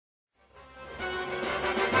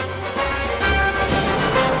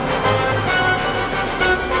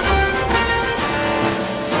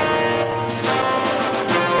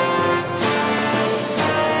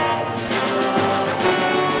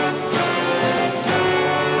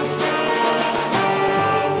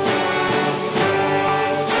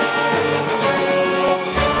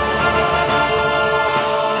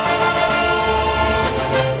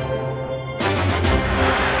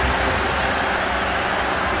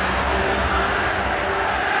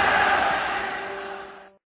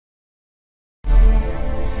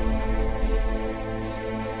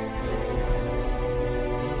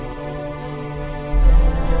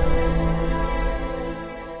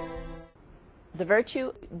The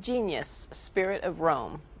virtue, genius, spirit of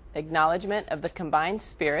Rome, acknowledgement of the combined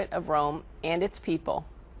spirit of Rome and its people.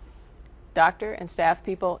 Doctor and staff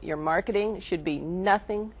people, your marketing should be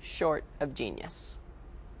nothing short of genius.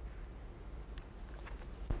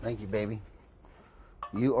 Thank you, baby.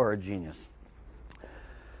 You are a genius.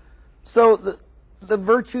 So the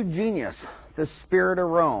virtue, genius, the spirit of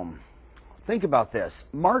Rome. Think about this.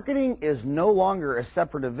 Marketing is no longer a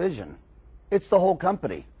separate division. It's the whole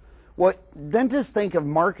company. What dentists think of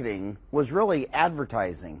marketing was really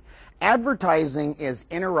advertising. Advertising is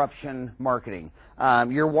interruption marketing.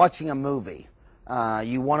 You're watching a movie.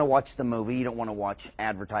 You want to watch the movie. You don't want to watch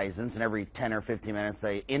advertisements. And every 10 or 15 minutes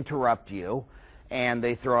they interrupt you and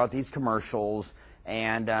they throw out these commercials.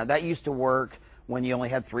 And that used to work when you only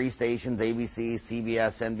had 3 stations, ABC,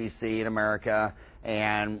 CBS, NBC in America.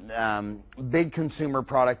 And big consumer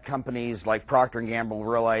product companies like Procter & Gamble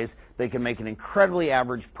realized they can make an incredibly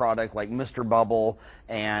average product like Mr. Bubble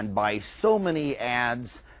and buy so many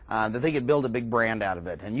ads that they could build a big brand out of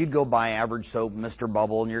it. And you'd go buy average soap, Mr.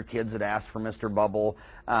 Bubble, and your kids would ask for Mr. Bubble.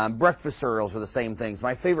 Breakfast cereals were the same things.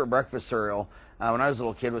 My favorite breakfast cereal when I was a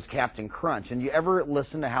little kid was Captain Crunch. And you ever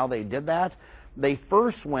listen to how they did that? They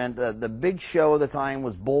first went, the big show at the time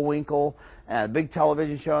was Bullwinkle, a big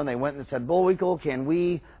television show, and they went and said, Bullwinkle, can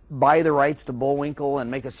we buy the rights to Bullwinkle and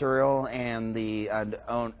make a cereal? And the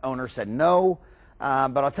owner said no,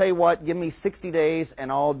 but I'll tell you what, give me 60 days and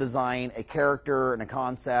I'll design a character and a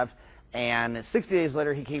concept. And 60 days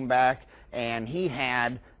later he came back and he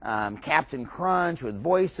had Captain Crunch with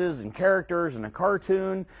voices and characters and a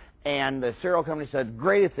cartoon, and the cereal company said,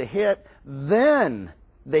 great, it's a hit. Then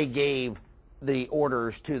they gave the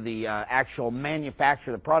orders to the actual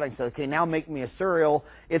manufacturer of the product. So, okay, now make me a cereal.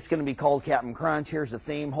 It's going to be called Captain Crunch. Here's the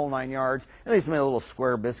theme, whole 9 yards. And they just made a little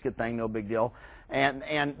square biscuit thing, no big deal. And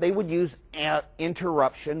they would use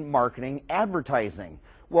interruption marketing advertising.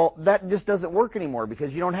 Well, that just doesn't work anymore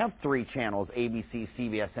because you don't have 3 channels, ABC,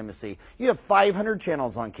 CBS, NBC. You have 500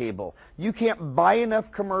 channels on cable. You can't buy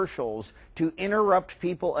enough commercials to interrupt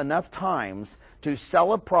people enough times to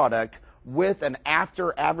sell a product with an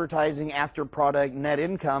after advertising, after product net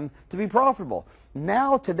income to be profitable.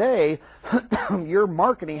 Now today, your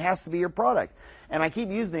marketing has to be your product. And I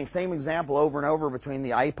keep using the same example over and over between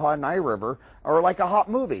the iPod and iRiver, or like a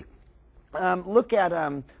hot movie. Look at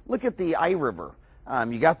the iRiver.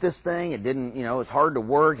 You got this thing, it didn't, it's hard to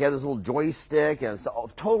work, you had this little joystick, and it's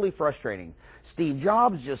totally frustrating. Steve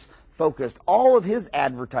Jobs just focused all of his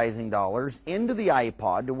advertising dollars into the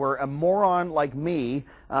iPod to where a moron like me,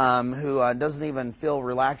 who doesn't even feel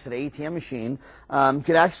relaxed at an ATM machine,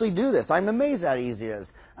 could actually do this. I'm amazed how easy it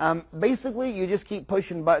is. Basically, you just keep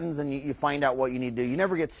pushing buttons and you find out what you need to do. You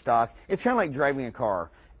never get stuck. It's kind of like driving a car.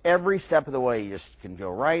 Every step of the way, you just can go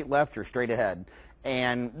right, left, or straight ahead.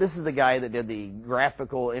 And this is the guy that did the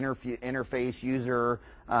graphical interface user,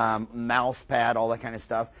 mouse pad, all that kind of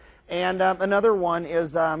stuff. And another one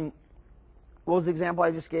is, what was the example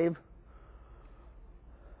I just gave?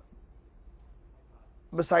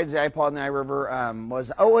 Besides the iPod and the iRiver,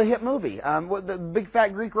 was, a hit movie, the Big Fat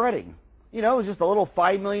Greek Wedding. It was just a little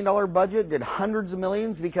 $5 million budget, did hundreds of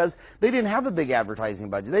millions because they didn't have a big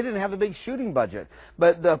advertising budget. They didn't have a big shooting budget.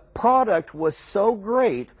 But the product was so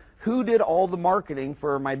great. Who did all the marketing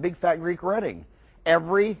for My Big Fat Greek Wedding?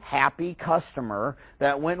 Every happy customer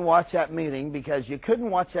that went and watched that meeting, because you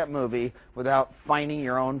couldn't watch that movie without finding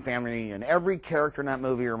your own family reunion. Every character in that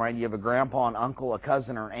movie reminded you of a grandpa, an uncle, a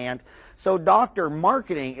cousin, or an aunt. So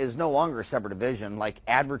marketing is no longer a separate division like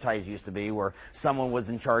advertising used to be, where someone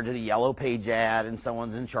was in charge of the yellow page ad and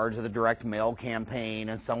someone's in charge of the direct mail campaign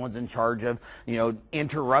and someone's in charge of,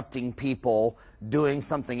 interrupting people doing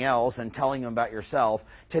something else and telling them about yourself.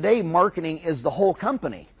 Today, marketing is the whole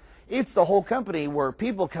company. It's the whole company where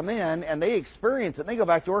people come in and they experience it and they go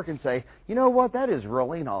back to work and say, you know what, that is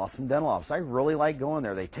really an awesome dental office. I really like going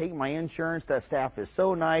there. They take my insurance. That staff is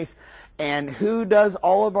so nice. And who does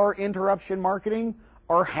all of our interruption marketing?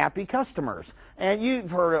 Our happy customers. And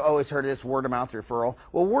you've always heard of this word-of-mouth referral.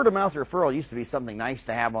 Well, word-of-mouth referral used to be something nice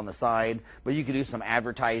to have on the side, but you could do some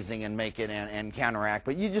advertising and make it and counteract,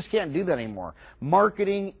 but you just can't do that anymore.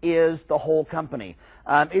 Marketing is the whole company.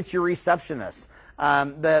 It's your receptionist.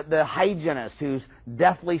 The hygienist who's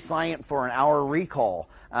deathly silent for an hour recall,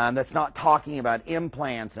 that's not talking about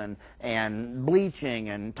implants and bleaching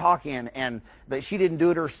and talking and that she didn't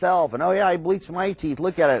do it herself, and oh yeah, I bleached my teeth,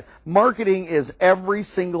 look at it. Marketing is every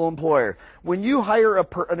single employer. When you hire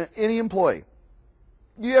any employee,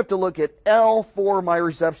 you have to look at all 4 of my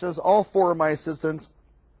receptionists, all 4 of my assistants,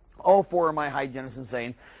 all 4 of my hygienists, and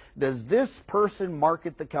saying, does this person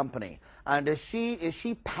market the company? Is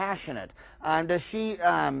she passionate? Does she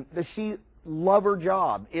love her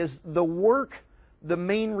job? Is the work the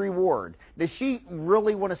main reward? Does she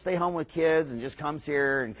really want to stay home with kids and just comes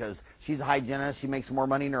here and because she's a hygienist, she makes more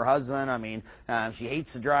money than her husband? I mean, she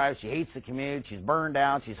hates the drive, she hates the commute, she's burned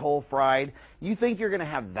out, she's whole fried. You think you're going to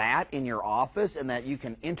have that in your office and that you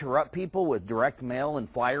can interrupt people with direct mail and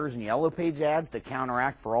flyers and yellow page ads to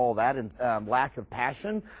counteract for all that and lack of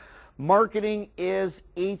passion? Marketing is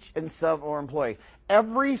each and every employee.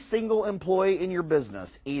 Every single employee in your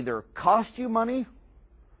business either costs you money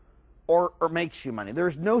or makes you money.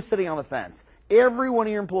 There's no sitting on the fence. Every one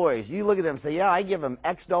of your employees, you look at them and say, yeah, I give them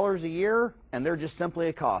X dollars a year, and they're just simply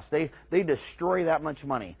a cost. They destroy that much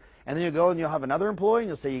money. And then you go and you'll have another employee, and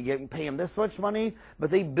you'll say you pay them this much money, but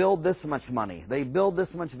they build this much money. They build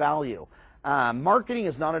this much value. Marketing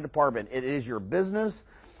is not a department. It is your business.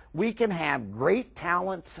 We can have great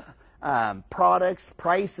talent, products,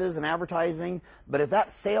 prices, and advertising, but if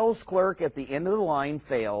that sales clerk at the end of the line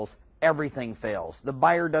fails, everything fails. The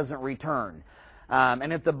buyer doesn't return.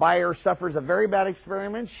 And if the buyer suffers a very bad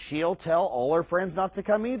experience, she'll tell all her friends not to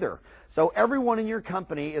come either. So everyone in your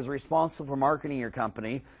company is responsible for marketing your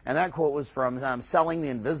company. And that quote was from Selling the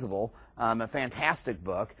Invisible, a fantastic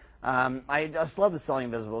book. I just love the Selling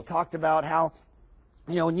the Invisible. It talked about how,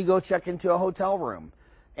 when you go check into a hotel room,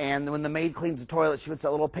 and when the maid cleans the toilet, she puts that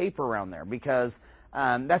little paper around there because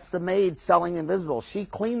that's the maid selling invisible. She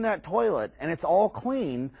cleaned that toilet, and it's all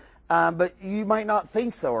clean, but you might not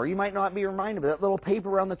think so, or you might not be reminded. But that little paper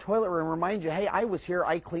around the toilet room reminds you, hey, I was here,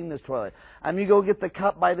 I cleaned this toilet. You go get the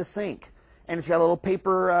cup by the sink, and it's got a little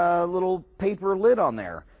paper lid on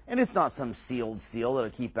there. And it's not some sealed seal that'll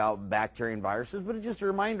keep out bacteria and viruses, but it's just a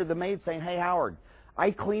reminder of the maid saying, hey, Howard,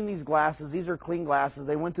 I clean these glasses. These are clean glasses.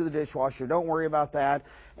 They went through the dishwasher. Don't worry about that.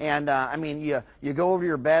 And you go over to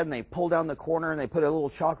your bed and they pull down the corner and they put a little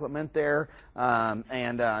chocolate mint there.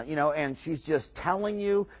 And she's just telling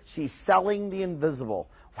you, she's selling the invisible.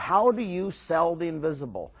 How do you sell the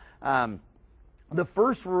invisible? The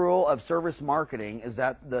first rule of service marketing is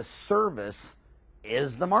that the service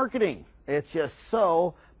is the marketing. It's just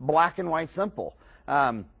so black and white simple.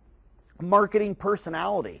 Marketing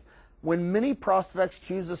personality. When many prospects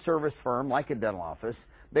choose a service firm like a dental office,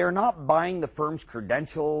 they are not buying the firm's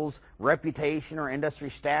credentials, reputation, or industry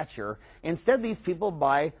stature. Instead, these people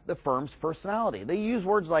buy the firm's personality. They use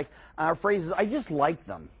words like phrases, I just like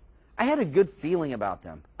them. I had a good feeling about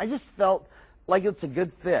them. I just felt like it's a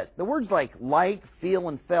good fit. The words like, feel,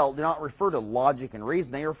 and felt do not refer to logic and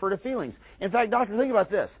reason. They refer to feelings. In fact, doctor, think about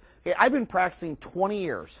this. Okay, I've been practicing 20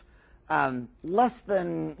 years. Less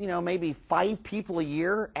than, maybe 5 people a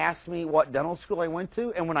year ask me what dental school I went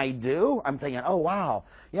to. And when I do, I'm thinking, oh, wow,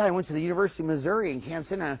 yeah, I went to the University of Missouri in Kansas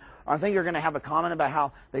City. And I think they're going to have a comment about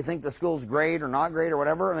how they think the school's great or not great or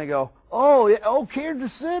whatever. And they go, oh, yeah,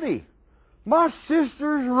 Kansas City. My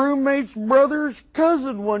sister's roommate's brother's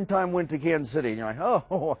cousin one time went to Kansas City. And you're like,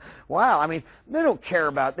 oh, wow. I mean, they don't care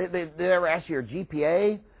about it. They ever ask you your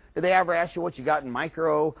GPA? Did they ever ask you what you got in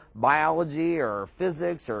microbiology or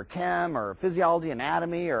physics or chem or physiology,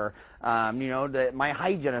 anatomy, or, my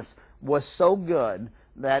hygienist was so good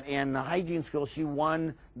that in the hygiene school she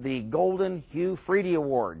won the Golden Hugh Freedy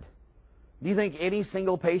Award. Do you think any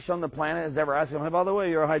single patient on the planet has ever asked him, hey, by the way,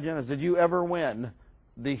 you're a hygienist, did you ever win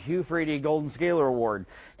the Hugh Freedy Golden Scaler Award?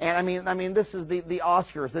 And I mean, this is the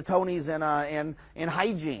Oscars, the Tonys in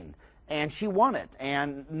hygiene. And she won it,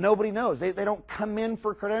 and nobody knows. They don't come in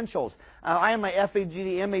for credentials. I have my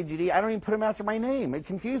FAGD, MAGD. I don't even put them after my name. It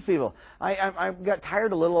confused people. I got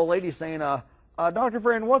tired of little old ladies saying, Dr.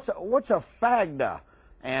 Friend, what's a FAGDA?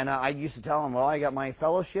 And I used to tell them, well, I got my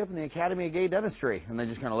fellowship in the Academy of Gay Dentistry. And they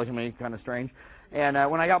just kind of look at me kind of strange. And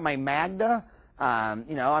when I got my MAGDA,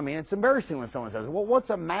 it's embarrassing when someone says, well, what's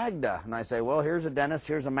a MAGDA? And I say, well, here's a dentist,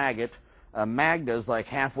 here's a maggot. A MAGDA is like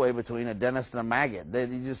halfway between a dentist and a maggot.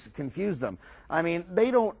 You just confuse them. I mean, they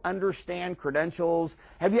don't understand credentials.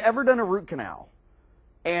 Have you ever done a root canal?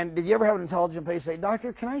 And did you ever have an intelligent patient say,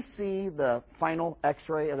 doctor, can I see the final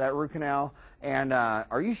x-ray of that root canal? And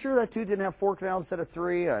are you sure that tooth didn't have 4 canals instead of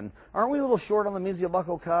 3? And aren't we a little short on the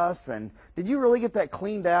mesiobuccal cusp? And did you really get that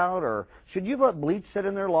cleaned out? Or should you have let bleach sit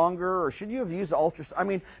in there longer? Or should you have used ultrasound? I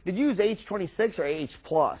mean, did you use H26 or H+?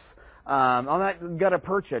 On that gutta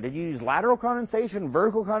percha, did you use lateral condensation,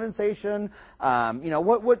 vertical condensation?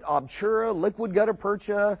 What obtura, liquid gutta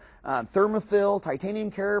percha, thermofill,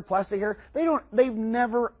 titanium carrier, plastic hair? They've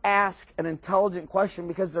never asked an intelligent question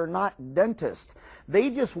because they're not dentists. They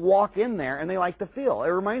just walk in there and they like the feel. It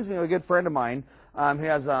reminds me of a good friend of mine who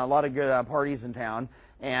has a lot of good parties in town,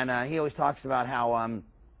 and he always talks about how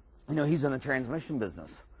he's in the transmission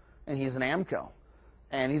business and he's an AMCO.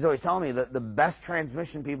 And he's always telling me that the best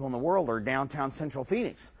transmission people in the world are downtown Central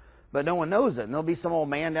Phoenix. but no one knows it. And there'll be some old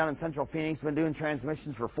man down in Central Phoenix, been doing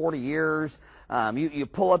transmissions for 40 years. You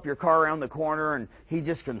pull up your car around the corner, and he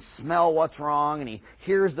just can smell what's wrong, and he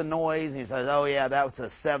hears the noise, and he says, oh yeah, that was a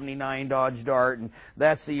 79 Dodge Dart, and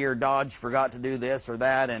that's the year Dodge forgot to do this or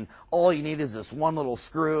that, and all you need is this one little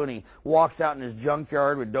screw. And he walks out in his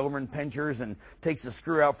junkyard with Doberman pinchers and takes the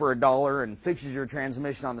screw out for $1 and fixes your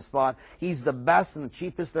transmission on the spot. He's the best and the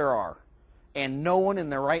cheapest there are. And no one in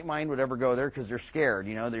their right mind would ever go there because they're scared.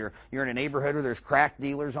 You know, you're in a neighborhood where there's crack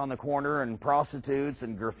dealers on the corner and prostitutes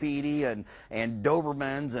and graffiti and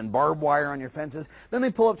Dobermans and barbed wire on your fences. Then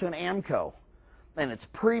they pull up to an Amco, and it's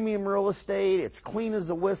premium real estate. It's clean as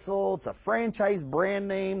a whistle. It's a franchise brand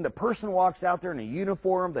name. The person walks out there in a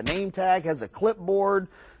uniform. The name tag has a clipboard.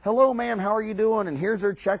 Hello, ma'am, how are you doing? And here's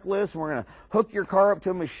our checklist. And we're going to hook your car up to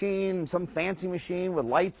a machine, some fancy machine with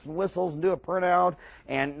lights and whistles, and do a printout.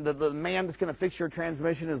 And the man that's going to fix your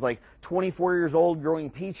transmission is like 24 years old, growing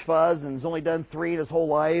peach fuzz, and has only done 3 in his whole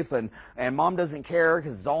life. And mom doesn't care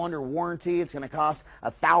because it's all under warranty. It's going to cost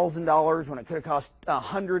 $1,000 when it could have cost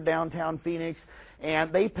 $100 downtown Phoenix.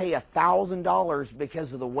 And they pay $1,000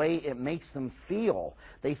 because of the way it makes them feel.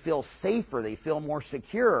 They feel safer. They feel more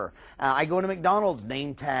secure. I go to McDonald's,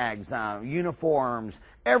 name tags, uniforms.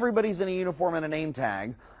 Everybody's in a uniform and a name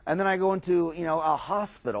tag. And then I go into, you know, a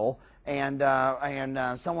hospital, and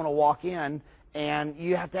someone will walk in, and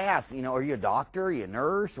you have to ask, you know, are you a doctor? Are you a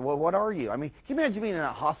nurse? What are you? I mean, can you imagine being in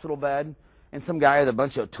a hospital bed and some guy with a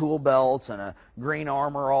bunch of tool belts and a green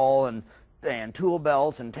armorall and tool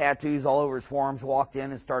belts and tattoos all over his forearms walked in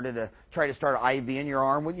and started to try to start an IV in your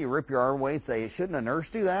arm? Wouldn't you rip your arm away and say, shouldn't a nurse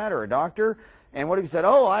do that, or a doctor? And what if you said,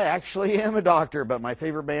 oh, I actually am a doctor, but my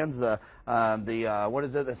favorite band's what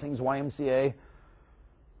is it that sings YMCA?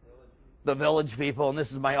 The Village People, and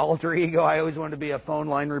this is my alter ego. I always wanted to be a phone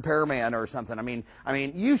line repairman or something. I mean,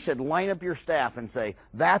 you should line up your staff and say,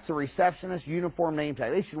 that's a receptionist, uniform, name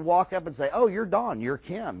tag. They should walk up and say, oh, you're Dawn, you're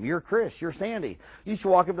Kim, you're Chris, you're Sandy. You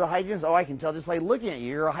should walk up to the hygienist. Oh, I can tell just by looking at you,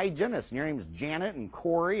 you're a hygienist, and your name is Janet and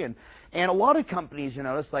Corey. And a lot of companies, you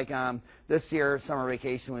notice, like this year, summer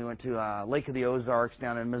vacation, we went to Lake of the Ozarks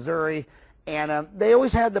down in Missouri, and they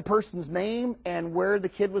always had the person's name and where the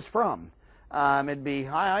kid was from. It'd be,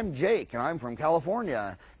 hi, I'm Jake, and I'm from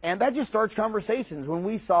California. And that just starts conversations. When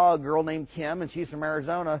we saw a girl named Kim, and she's from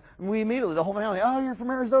Arizona, we immediately, the whole family, oh, you're from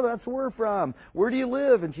Arizona, that's where we're from. Where do you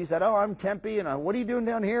live? And she said, oh, I'm Tempe, and what are you doing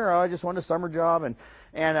down here? Oh, I just wanted a summer job.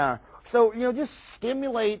 And so, you know, just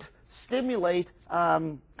stimulate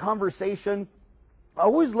conversation.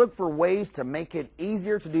 Always look for ways to make it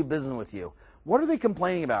easier to do business with you. What are they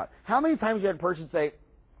complaining about? How many times you had a person say,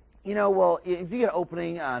 you know, well, if you get an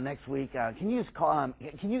opening next week, can you just call?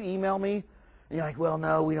 Can you email me? And you're like, well,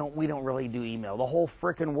 no, we don't really do email. The whole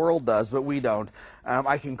frickin' world does, but we don't.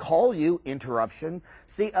 I can call you. Interruption.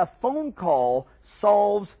 See, a phone call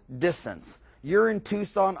solves distance. You're in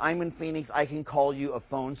Tucson, I'm in Phoenix, I can call you. A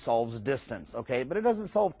phone solves distance, okay? But it doesn't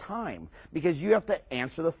solve time because you have to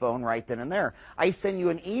answer the phone right then and there. I send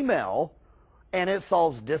you an email, and it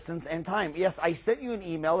solves distance and time. Yes, I sent you an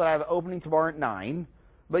email that I have an opening tomorrow at 9.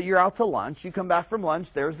 But you're out to lunch, you come back from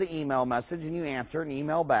lunch, there's the email message, and you answer and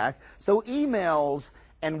email back. So emails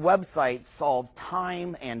and websites solve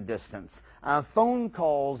time and distance. Phone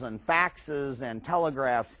calls and faxes and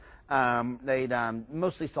telegraphs, they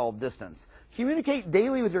mostly solve distance. Communicate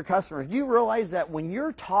daily with your customers. Do you realize that when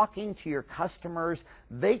you're talking to your customers,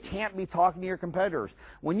 they can't be talking to your competitors?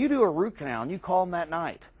 When you do a root canal and you call them that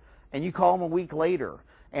night, and you call them a week later,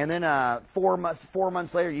 and then 4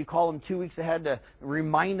 months later, you call them 2 weeks ahead to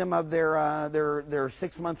remind them of their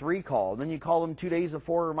 6-month recall. Then you call them 2 days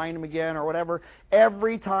before, remind them again, or whatever.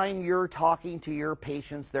 Every time you're talking to your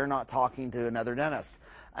patients, they're not talking to another dentist.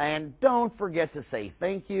 And don't forget to say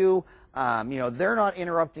thank you. You know, they're not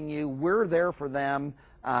interrupting you. We're there for them.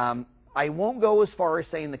 I won't go as far as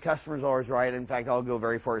saying the customer's always right. In fact, I'll go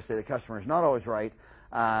very far to say the customer's not always right.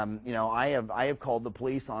 You know, I have called the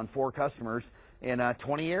police on 4 customers in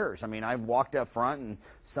 20 years. I mean, I've walked up front and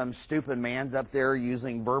some stupid man's up there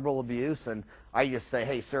using verbal abuse, and I just say,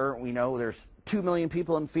 hey, sir, we know there's 2 million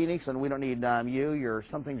people in Phoenix, and we don't need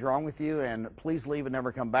something's wrong with you, and please leave and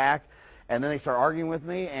never come back. And then they start arguing with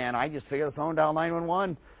me, and I just pick up the phone, dial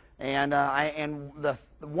 911, and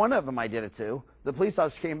one of them I did it to. The police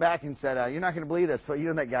officer came back and said, you're not going to believe this, but you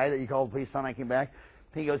know that guy that you called the police on? I came back.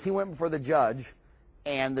 He goes, he went before the judge.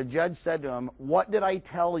 And the judge said to him, what did I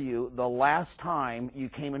tell you the last time you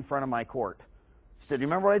came in front of my court? He said, do you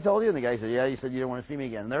remember what I told you? And the guy said, yeah, you said you didn't want to see me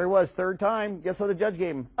again. And there he was, 3rd time. Guess what the judge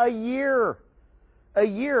gave him? A year. A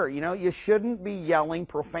year. You know, you shouldn't be yelling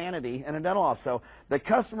profanity in a dental office. So the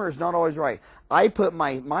customer is not always right. I put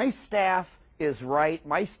my staff is right.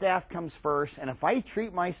 My staff comes first, and if I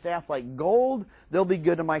treat my staff like gold, they'll be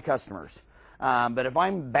good to my customers. But if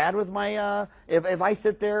I'm bad with my, if I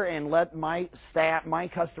sit there and let my staff, my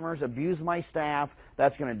customers abuse my staff,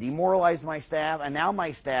 that's going to demoralize my staff, and now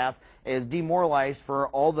my staff is demoralized for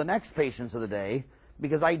all the next patients of the day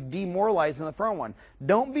because I demoralized in the front one.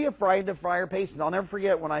 Don't be afraid to fire patients. I'll never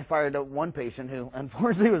forget when I fired one patient who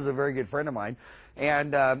unfortunately was a very good friend of mine,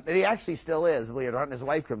 and he actually still is, believe it or not, and his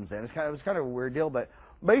wife comes in. It was kind of a weird deal, but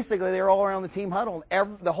basically they were all around the team huddle,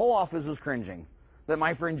 and the whole office was cringing that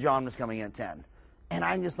my friend John was coming in at 10. And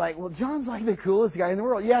I'm just like, well, John's like the coolest guy in the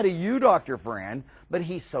world. Yeah, to you, Dr. Fran, but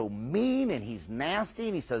he's so mean and he's nasty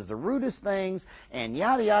and he says the rudest things and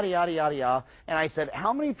yada, yada, yada, yada, yada. And I said,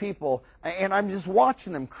 how many people, and I'm just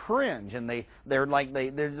watching them cringe, and they're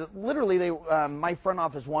just, literally, my front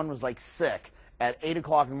office one was like sick at 8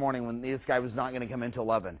 o'clock in the morning when this guy was not going to come in till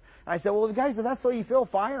 11. And I said, well, guys, if that's the way you feel,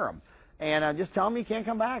 fire him. And just tell them you can't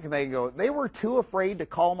come back. And they were too afraid to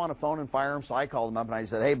call him on the phone and fire him. So I called him up and I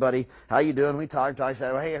said, hey, buddy, how you doing? We talked. I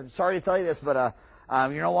said, well, hey, I'm sorry to tell you this, but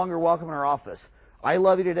you're no longer welcome in our office. I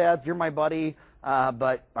love you to death. You're my buddy,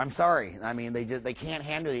 but I'm sorry. I mean, they can't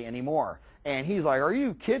handle you anymore. And he's like, are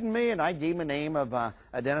you kidding me? And I gave him a name of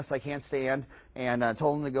a dentist I can't stand and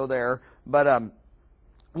told him to go there. But,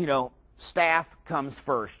 you know, staff comes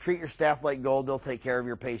first. Treat your staff like gold. They'll take care of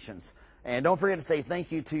your patients. And don't forget to say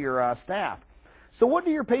thank you to your staff. So what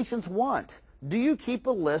do your patients want? Do you keep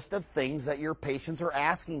a list of things that your patients are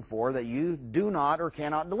asking for that you do not or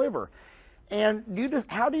cannot deliver? And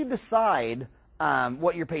how do you decide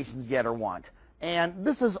what your patients get or want? And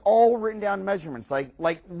this is all written down in measurements.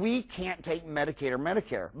 Like we can't take Medicaid or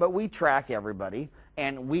Medicare, but we track everybody,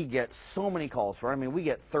 and we get so many calls for it. I mean, we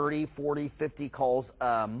get 30, 40, 50 calls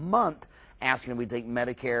a month asking if we take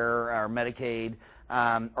Medicare or Medicaid,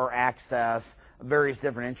 or access, various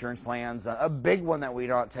different insurance plans. A big one that we're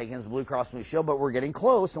not taking is Blue Cross Blue Shield, but we're getting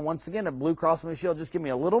close. And once again, if Blue Cross Blue Shield just give me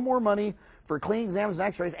a little more money for cleaning exams and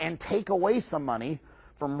x-rays and take away some money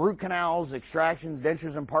from root canals, extractions,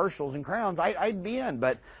 dentures, and partials and crowns, I'd be in.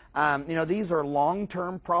 But, you know, these are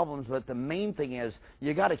long-term problems, but the main thing is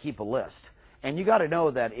you got to keep a list. And you got to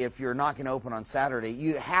know that if you're not going to open on Saturday,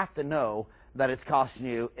 you have to know that it's costing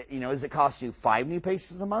you, you know, is it costing you 5 new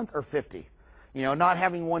patients a month or 50? You know, not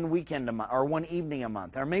having one weekend a month or one evening a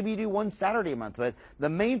month, or maybe you do one Saturday a month. But the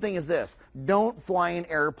main thing is this: don't fly an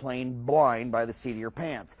airplane blind by the seat of your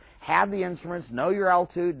pants. Have the instruments, know your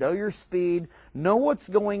altitude, know your speed, know what's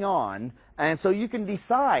going on, and so you can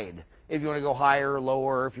decide if you want to go higher or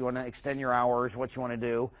lower, if you want to extend your hours, what you want to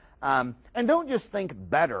do. And don't just think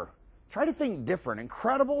better. Try to think different.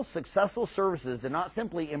 Incredible, successful services did not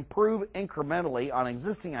simply improve incrementally on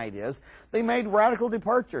existing ideas. They made radical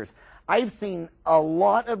departures. I've seen a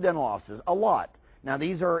lot of dental offices, a lot. Now,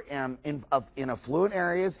 these are in affluent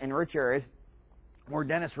areas, in rich areas, where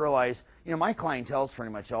dentists realize, you know, my clientele is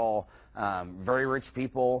pretty much all very rich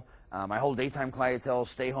people. My whole daytime clientele is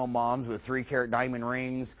stay-home moms with 3-carat diamond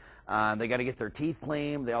rings. They got to get their teeth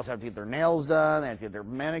cleaned. They also have to get their nails done. They have to get their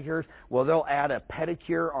manicures. Well, they'll add a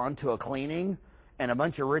pedicure onto a cleaning, and a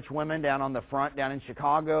bunch of rich women down on the front down in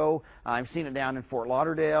Chicago. I've seen it down in Fort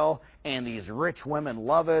Lauderdale, and these rich women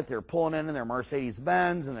love it. They're pulling in their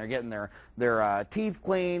Mercedes-Benz, and they're getting their teeth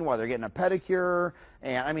cleaned while they're getting a pedicure.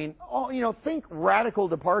 And I mean, you know, think radical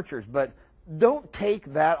departures, but don't take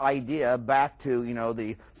that idea back to, you know,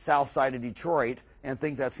 the south side of Detroit and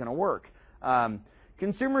think that's going to work.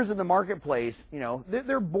 Consumers in the marketplace, you know,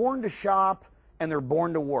 they're born to shop and they're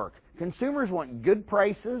born to work. Consumers want good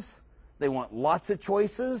prices. They want lots of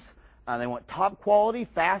choices. They want top quality,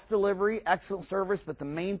 fast delivery, excellent service, but the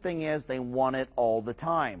main thing is they want it all the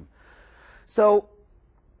time. So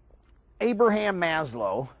Abraham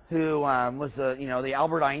Maslow, who was the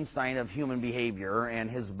Albert Einstein of human behavior, and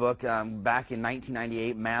his book back in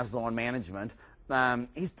 1998, Maslow and Management,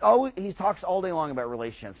 he talks all day long about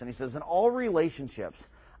relationships, and he says in all relationships,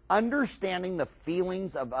 understanding the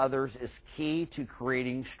feelings of others is key to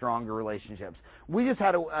creating stronger relationships. We just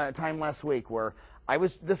had a time last week where I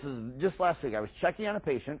was checking on a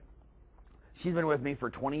patient. She's been with me for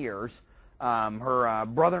 20 years. Her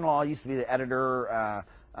brother-in-law used to be the editor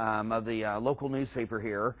of the local newspaper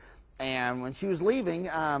here, and when she was leaving,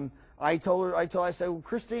 I said, well,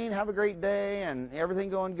 Christine, have a great day, and everything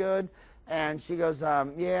going good? And she goes,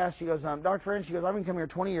 yeah. She goes, Dr. Fran, she goes, I've been coming here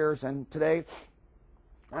 20 years, and today,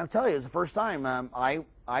 I'll tell you, it's the first time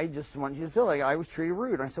I just want you to feel like I was treated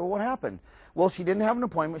rude. And I said, well, what happened? Well, she didn't have an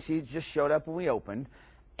appointment. She just showed up when we opened.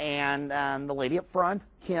 And the lady up front,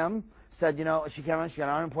 Kim, said, you know, she came in, she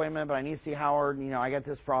got an appointment, but I need to see Howard. You know, I got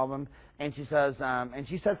this problem. And she says, and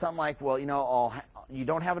she said something like, well, you know, you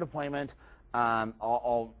don't have an appointment.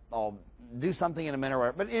 I'll do something in a minute or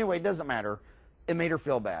whatever. But anyway, it doesn't matter. It made her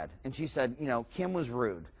feel bad. And she said, you know, Kim was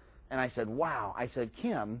rude. And I said, wow. I said,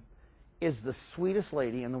 Kim is the sweetest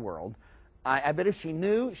lady in the world. I bet if she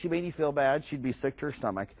knew she made you feel bad, she'd be sick to her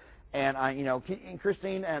stomach. And and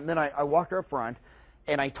Christine, and then I walked her up front,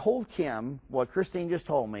 and I told Kim what Christine just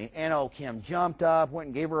told me. And Kim jumped up, went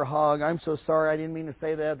and gave her a hug. I'm so sorry, I didn't mean to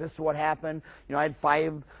say that. This is what happened. You know, I had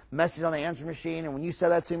 5 messages on the answer machine, and when you said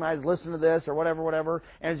that to me, I was listening to this or whatever.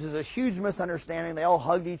 And it was a huge misunderstanding. They all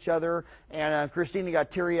hugged each other, and Christina got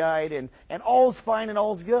teary-eyed, and all's fine and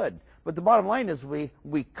all's good. But the bottom line is we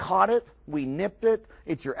caught it, we nipped it.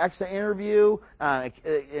 It's your exit interview.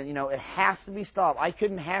 It has to be stopped. I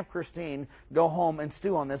couldn't have Christine go home and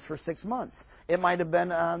stew on this for 6 months. It might have been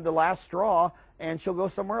the last straw, and she'll go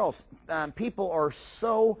somewhere else. People are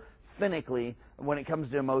so finicky when it comes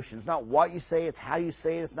to emotions. Not what you say, it's how you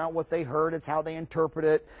say it. It's not what they heard, it's how they interpret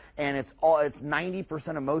it. And it's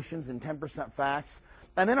 90% emotions and 10% facts.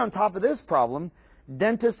 And then on top of this problem,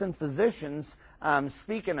 dentists and physicians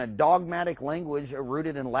speak in a dogmatic language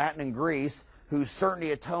rooted in Latin and Greece, whose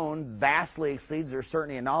certainty of tone vastly exceeds their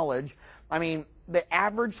certainty of knowledge. I mean, the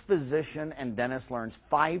average physician and dentist learns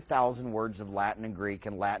 5,000 words of Latin and Greek,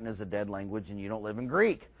 and Latin is a dead language, and you don't live in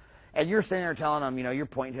Greek. And you're sitting there telling them, you're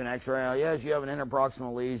pointing to an x-ray, oh, yes, you have an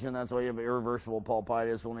interproximal lesion, that's why you have irreversible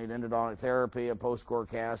pulpitis, we'll need endodontic therapy, a post-core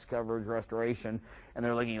cast coverage restoration. And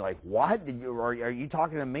they're looking at you like, what? Are you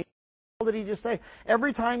talking to me? What did he just say?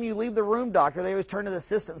 Every time you leave the room, doctor, they always turn to the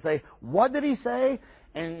assistant and say, what did he say?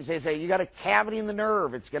 And they say, you got a cavity in the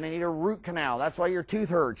nerve. It's going to need a root canal. That's why your tooth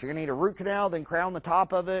hurts. You're going to need a root canal, then crown the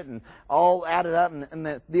top of it, and all added up. And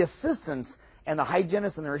the assistants and the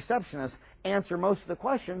hygienists and the receptionists answer most of the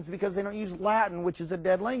questions because they don't use Latin, which is a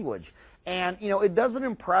dead language. And, it doesn't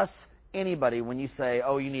impress anybody when you say,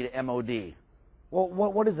 oh, you need an MOD. Well,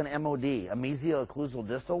 what is an MOD? A mesial occlusal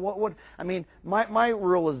distal? I mean, my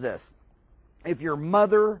rule is this. If your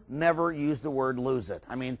mother never used the word lose it.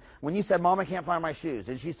 I mean, when you said, Mom, I can't find my shoes,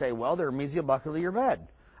 did she say, well, they're mesial buccal to your bed?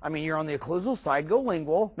 I mean, you're on the occlusal side, go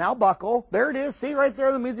lingual, now buccal. There it is. See right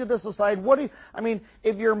there, the mesial distal side.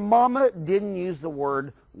 If your mama didn't use the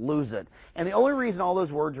word lose it. And the only reason all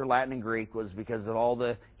those words are Latin and Greek was because of all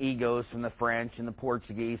the egos from the French and the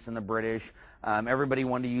Portuguese and the British. Everybody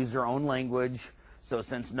wanted to use their own language. So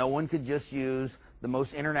since no one could just use the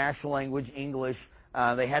most international language, English,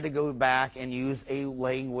 they had to go back and use a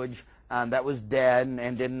language that was dead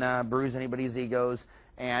and didn't bruise anybody's egos.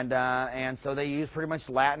 And so they used pretty much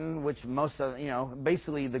Latin, which most of,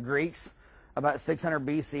 basically the Greeks, about 600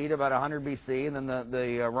 BC to about 100 BC, and then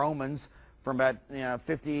the Romans from about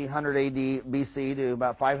 100 AD BC to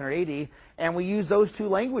about 500 AD. And we use those two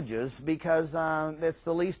languages because it's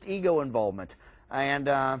the least ego involvement. And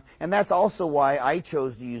that's also why I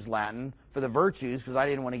chose to use Latin for the virtues, because I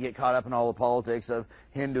didn't want to get caught up in all the politics of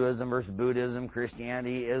Hinduism versus Buddhism,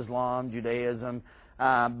 Christianity, Islam, Judaism.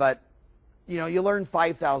 But you learn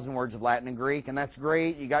 5,000 words of Latin and Greek, and that's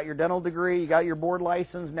great. You got your dental degree, you got your board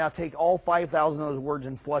license. Now take all 5,000 of those words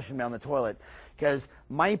and flush them down the toilet. Because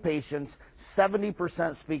my patients,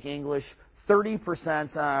 70% speak English,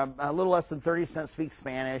 30%, a little less than 30% speak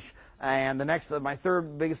Spanish, and my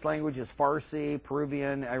third biggest language is Farsi,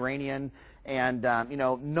 Peruvian, Iranian, and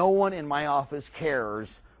no one in my office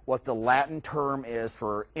cares what the Latin term is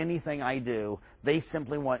for anything I do. They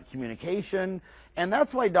simply want communication, and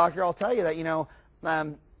that's why, doctor, I'll tell you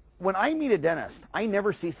that, when I meet a dentist, I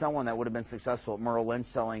never see someone that would have been successful at Merrill Lynch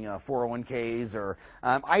selling 401ks, or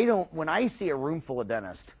when I see a room full of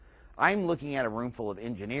dentists, I'm looking at a room full of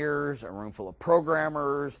engineers, a room full of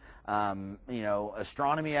programmers,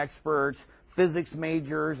 astronomy experts, physics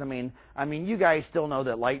majors. I mean, you guys still know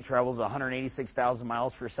that light travels 186,000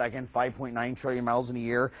 miles per second, 5.9 trillion miles in a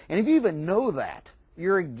year. And if you even know that,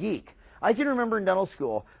 you're a geek. I can remember in dental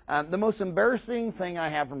school, the most embarrassing thing I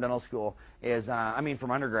have from dental school is,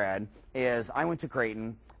 from undergrad, is I went to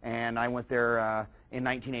Creighton, and I went there in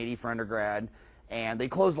 1980 for undergrad, and they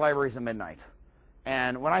closed libraries at midnight.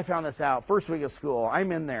 And when I found this out, first week of school,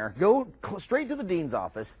 I'm in there, go straight to the dean's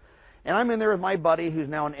office, and I'm in there with my buddy who's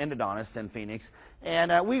now an endodontist in Phoenix,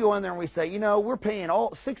 and we go in there and we say, we're paying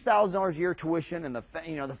all $6,000 a year tuition, and the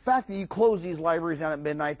fact that you close these libraries down at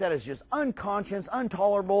midnight, that is just unconscious,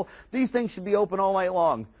 intolerable. These things should be open all night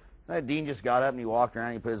long. That dean just got up and he walked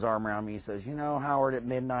around, he put his arm around me, he says, Howard, at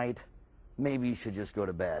midnight, maybe you should just go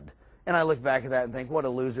to bed. And I look back at that and think, what a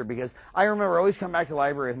loser, because I remember always coming back to the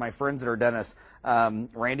library with my friends that are dentists.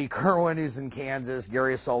 Randy Kerwin, who's in Kansas,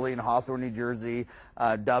 Gary Asoli in Hawthorne, New Jersey,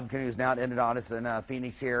 Dovkin, who's now at endodontist in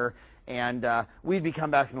Phoenix here. And we'd be coming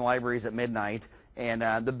back from the libraries at midnight,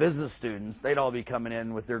 the business students, they'd all be coming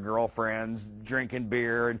in with their girlfriends, drinking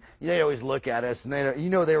beer, and they'd always look at us, and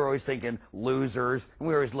they were always thinking losers, and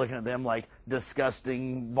we were always looking at them like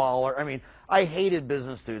disgusting baller. I mean, I hated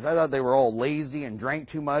business students. I thought they were all lazy and drank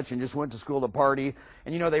too much and just went to school to party,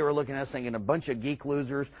 and they were looking at us thinking a bunch of geek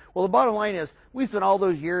losers. Well, the bottom line is, we spent all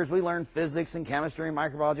those years, we learned physics and chemistry and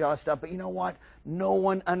microbiology, all that stuff, but you know what? No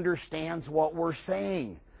one understands what we're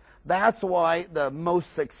saying. That's why the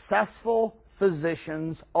most successful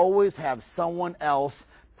physicians always have someone else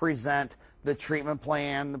present the treatment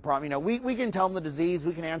plan, the problem. We can tell them the disease,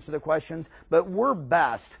 we can answer the questions, but we're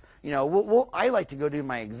best. I like to go do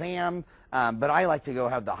my exam, but I like to go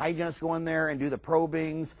have the hygienist go in there and do the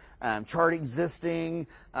probings, chart existing,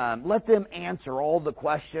 let them answer all the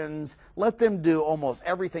questions, let them do almost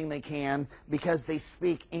everything they can, because they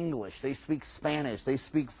speak English, they speak Spanish, they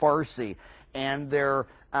speak Farsi, and their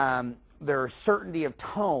certainty of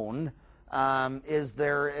tone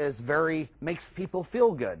makes people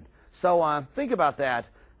feel good. So think about that.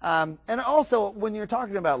 And also, when you're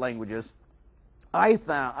talking about languages, I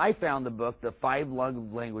found the book, The 5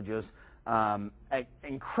 Love Languages,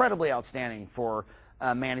 incredibly outstanding for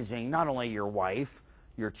managing not only your wife,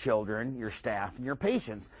 your children, your staff, and your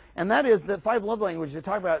patients. And that is the 5 love languages. They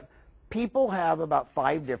talk about people have about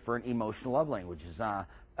 5 different emotional love languages.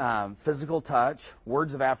 Physical touch,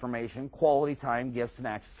 words of affirmation, quality time, gifts, and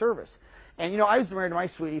acts of service. And I was married to my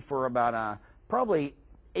sweetie for about probably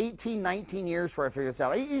 18, 19 years before I figured this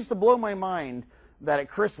out. It used to blow my mind that at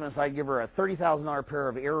Christmas I'd give her a $30,000 pair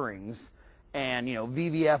of earrings and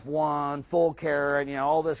VVF1, full carat,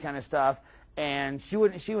 all this kind of stuff, and she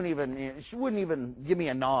wouldn't even give me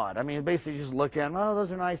a nod. I mean, basically just look at them, oh,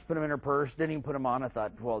 those are nice, put them in her purse, didn't even put them on. I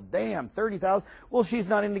thought, well, damn, 30,000. Well, she's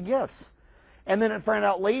not into gifts. And then I found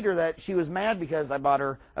out later that she was mad because I bought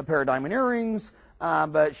her a pair of diamond earrings,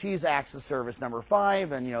 but she's acts of service number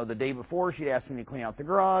 5, and the day before she'd asked me to clean out the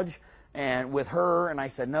garage, and with her, and I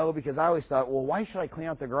said no, because I always thought, well, why should I clean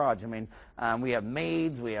out the garage? I mean, we have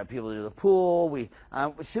maids, we have people to do the pool,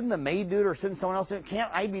 shouldn't the maid do it, or shouldn't someone else do it?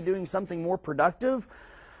 Can't I be doing something more productive?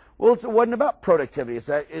 Well, it wasn't about productivity.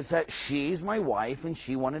 It's that she's my wife, and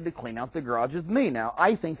she wanted to clean out the garage with me. Now,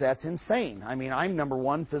 I think that's insane. I mean, I'm number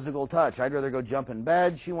 1, physical touch. I'd rather go jump in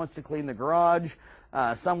bed. She wants to clean the garage.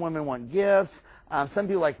 Some women want gifts. Some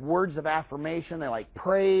people like words of affirmation. They like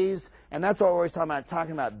praise. And that's what we're always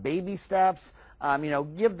talking about baby steps.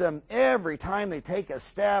 Give them every time they take a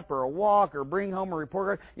step or a walk or bring home a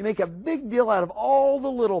report card. You make a big deal out of all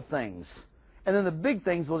the little things. And then the big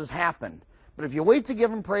things will just happen. But if you wait to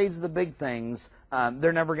give them praise of the big things,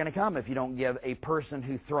 they're never going to come if you don't give a person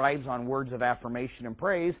who thrives on words of affirmation and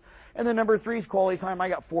praise. And then number 3 is quality time. I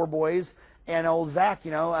got 4 boys. And old Zach,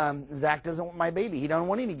 Zach doesn't want my baby. He doesn't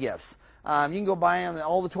want any gifts. You can go buy him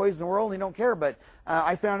all the toys in the world, and he don't care. But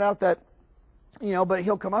I found out that, but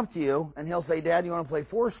he'll come up to you, and he'll say, Dad, you want to play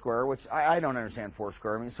Foursquare? Which I don't understand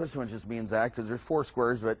Foursquare. I mean, especially when it's just me and Zach, because there's 4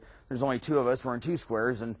 squares, but there's only 2 of us. We're in 2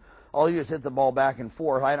 squares, and all you do is hit the ball back and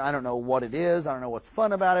forth. I don't know what it is. I don't know what's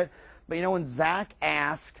fun about it. But, when Zach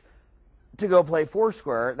asked to go play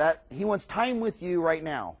Foursquare, that he wants time with you right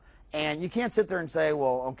now. And you can't sit there and say,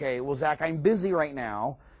 well, okay, well, Zach, I'm busy right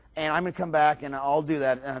now, and I'm going to come back, and I'll do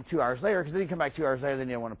that 2 hours later, because then you come back 2 hours later, then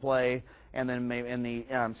you don't want to play, and then maybe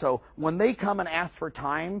so when they come and ask for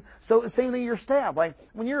time, so the same thing your staff. Like,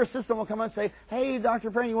 when your assistant will come up and say, hey, Dr.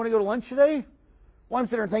 Fran, you want to go to lunch today? Well, I'm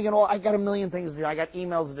sitting there thinking, well, I got a million things to do. I got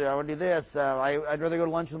emails to do. I want to do this. I'd rather go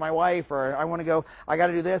to lunch with my wife, or I want to go, I got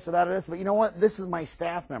to do this or that or this. But you know what? This is my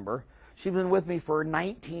staff member. She's been with me for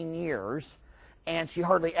 19 years. And she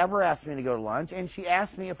hardly ever asks me to go to lunch, and she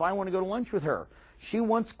asks me if I want to go to lunch with her. She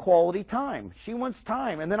wants quality time. She wants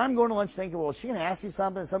time. And then I'm going to lunch thinking, well, is she going to ask me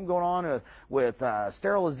something going on with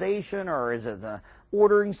sterilization, or is it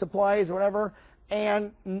ordering supplies or whatever?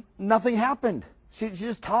 And nothing happened. She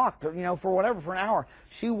just talked, for an hour.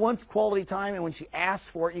 She wants quality time, and when she asks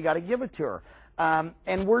for it, you got to give it to her.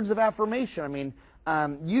 And words of affirmation. I mean,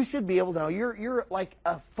 you should be able to know. You're like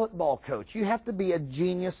a football coach. You have to be a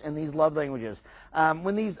genius in these love languages.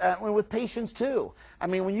 With patients too. I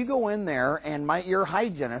mean, when you go in there and your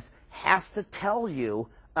hygienist has to tell you,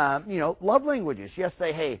 love languages. You have to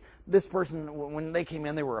say, hey, this person, when they came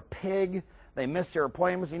in, they were a pig. They missed their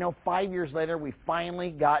appointments. 5 years later, we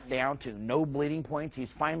finally got down to no bleeding points.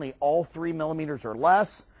 He's finally all 3 millimeters or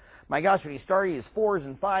less. My gosh, when he started, he was 4s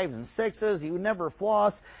and 5s and 6s. He would never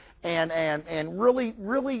floss. And really,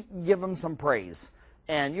 really give them some praise.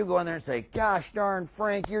 and you go in there and say, gosh darn,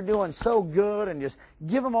 Frank, you're doing so good, and just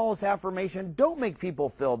give them all this affirmation. Don't make people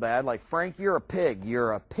feel bad, like, Frank, you're a pig.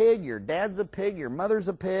 You're a pig. Your dad's a pig. Your mother's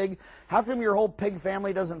a pig. How come your whole pig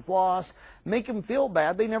family doesn't floss? Make them feel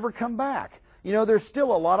bad. They never come back. You know, there's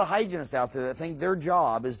still a lot of hygienists out there that think their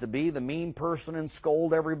job is to be the mean person and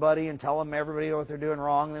scold everybody and tell them everybody what they're doing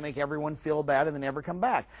wrong. They make everyone feel bad and they never come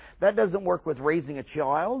back. That doesn't work with raising a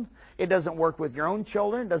child. It doesn't work with your own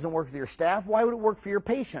children. It doesn't work with your staff. Why would it work for your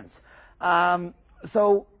patients?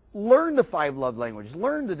 So learn the 5 love languages.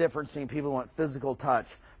 Learn the difference between people who want physical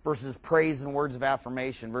touch versus praise and words of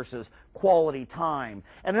affirmation versus quality time.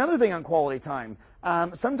 And another thing on quality time,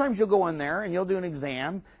 sometimes you'll go in there and you'll do an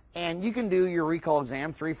exam, and you can do your recall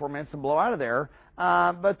exam 3-4 minutes and blow out of there.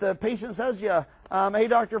 But the patient says to you, hey,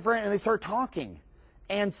 Dr. Frank, and they start talking.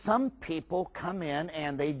 And some people come in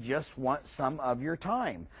and they just want some of your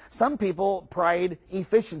time. Some people pride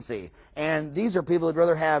efficiency. And these are people who'd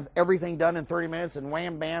rather have everything done in 30 minutes and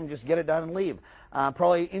wham, bam, just get it done and leave.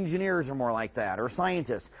 Probably engineers are more like that, or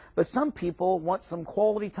scientists. But some people want some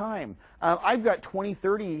quality time. I've got 20,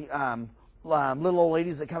 30 little old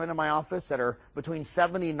ladies that come into my office that are between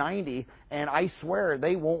 70 and 90, and I swear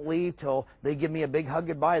they won't leave till they give me a big hug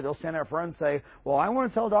goodbye. They'll stand up front and say, well, I want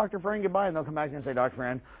to tell Dr. Fran goodbye, and they'll come back and say, Dr.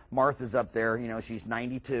 Fran, Martha's up there, you know, she's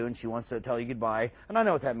 92 and she wants to tell you goodbye. And I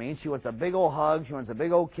know what that means. She wants a big old hug, she wants a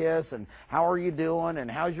big old kiss, and how are you doing, and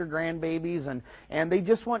how's your grandbabies, and they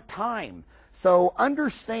just want time. So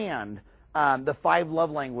understand the 5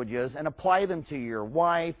 love languages and apply them to your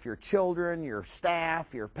wife, your children, your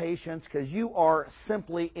staff, your patients, because you are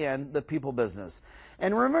simply in the people business.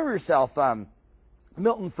 And remember yourself,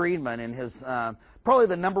 Milton Friedman, in his probably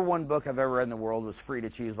the #1 book I've ever read in the world was Free to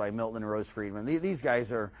Choose by Milton and Rose Friedman. These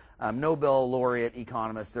guys are Nobel laureate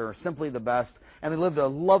economists. They're simply the best, and they lived a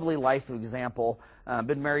lovely life of example,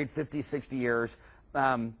 been married 50, 60 years.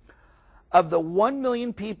 Of the 1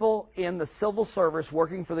 million people in the civil service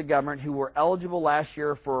working for the government who were eligible last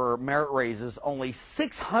year for merit raises, only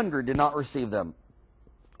 600 did not receive them.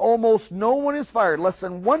 Almost no one is fired. Less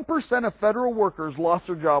than 1% of federal workers lost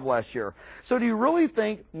their job last year. So do you really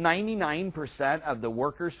think 99% of the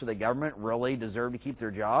workers for the government really deserve to keep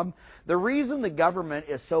their job? The reason the government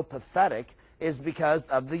is so pathetic is because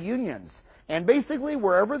of the unions. And basically,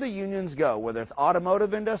 wherever the unions go, whether it's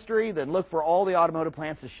automotive industry, then look for all the automotive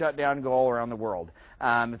plants to shut down and go all around the world.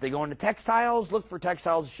 If they go into textiles, look for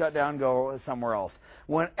textiles to shut down and go somewhere else.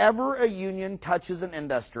 Whenever a union touches an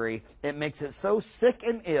industry, it makes it so sick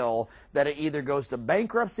and ill that it either goes to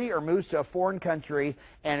bankruptcy or moves to a foreign country.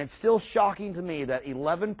 And it's still shocking to me that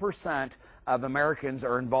 11% of Americans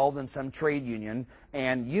are involved in some trade union.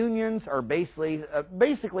 And unions are basically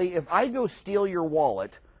if I go steal your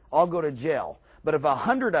wallet, I'll go to jail. But if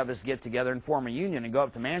 100 of us get together and form a union and go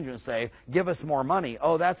up to management and say, give us more money,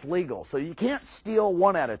 oh, that's legal. So you can't steal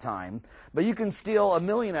one at a time, but you can steal 1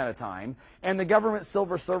 million at a time. And the government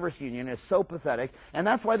civil service union is so pathetic. And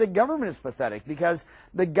that's why the government is pathetic, because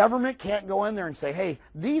the government can't go in there and say, hey,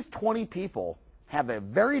 these 20 people have a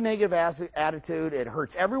very negative attitude. It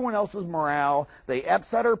hurts everyone else's morale. They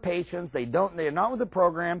upset our patients. They're not with the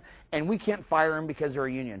program, and we can't fire them because they're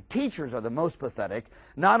a union. Teachers are the most pathetic.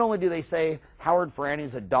 Not only do they say Howard Franny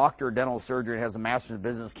is a doctor of dental surgery and has a master's in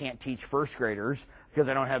business, can't teach first graders because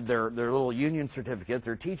they don't have their little union certificate,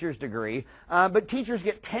 their teacher's degree, but teachers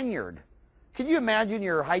get tenured. Can you imagine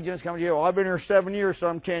your hygienist coming to you, oh, I've been here 7 years, so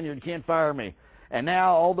I'm tenured. You can't fire me. And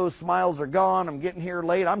now all those smiles are gone. I'm getting here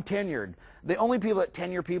late. I'm tenured. The only people that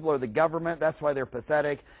tenure people are the government. That's why they're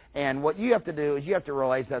pathetic. And what you have to do is you have to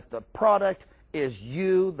realize that the product is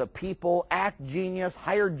you, the people. Act genius.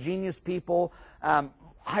 Hire genius people.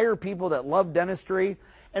 Hire people that love dentistry.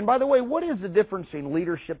 And by the way, what is the difference between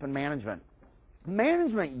leadership and management?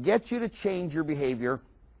 Management gets you to change your behavior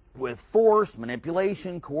with force,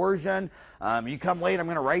 manipulation, coercion. You come late, I'm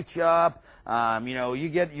going to write you up. I'm going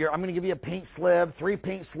to give you a pink slip, 3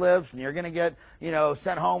 pink slips, and you're going to get,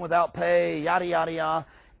 sent home without pay, yada, yada, yada.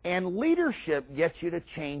 And leadership gets you to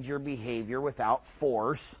change your behavior without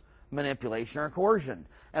force, manipulation, or coercion.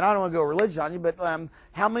 And I don't want to go religion on you, but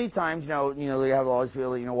how many times, you have all these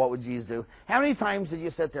people, what would Jesus do? How many times did you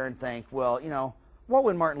sit there and think, well, what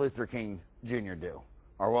would Martin Luther King Jr. do?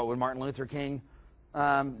 Or what would Martin Luther King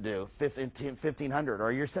do 1500,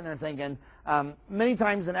 or you're sitting there thinking many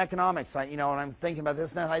times in economics, when I'm thinking about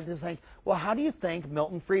this, and I just think, well, how do you think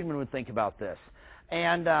Milton Friedman would think about this?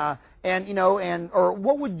 Or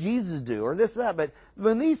what would Jesus do, or this or that? But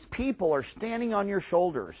when these people are standing on your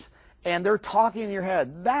shoulders and they're talking in your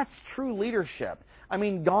head, that's true leadership. I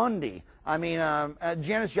mean, Gandhi.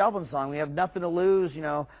 Janis Joplin's song, we have nothing to lose,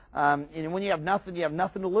 and when you have nothing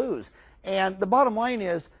to lose. And the bottom line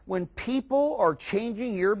is, when people are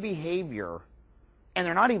changing your behavior and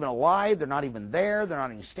they're not even alive, they're not even there, they're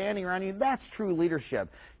not even standing around you, that's true leadership.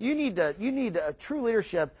 You need a true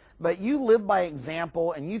leadership, but you live by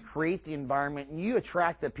example and you create the environment and you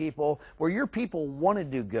attract the people where your people want to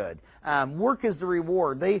do good. Work is the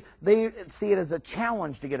reward. They see it as a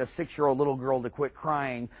challenge to get a 6-year-old little girl to quit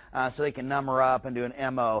crying so they can numb her up and do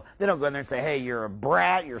an MO. They don't go in there and say, hey, you're a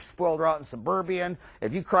brat, you're spoiled rotten suburban.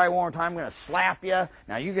 If you cry one more time, I'm going to slap you.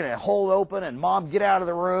 Now you're going to hold open and mom, get out of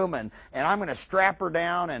the room, and I'm going to strap her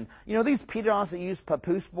down. And you know, these pedants that use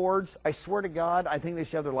papoose boards, I swear to God, I think they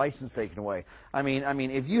should have their license taken away. I mean,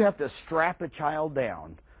 if you have to strap a child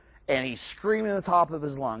down and he's screaming at the top of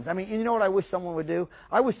his lungs. I mean, you know what I wish someone would do?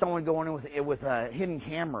 I wish someone would go in with hidden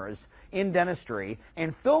cameras in dentistry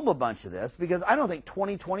and film a bunch of this, because I don't think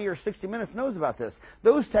 20 or 60 Minutes knows about this.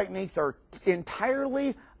 Those techniques are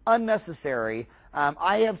entirely unnecessary.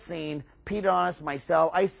 I have seen pedontists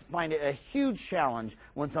myself. I find it a huge challenge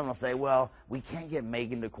when someone will say, well, we can't get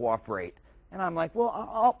Megan to cooperate. And I'm like,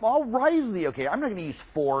 well, I'll rise the okay. I'm not going to use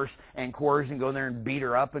force and coercion, go in there and beat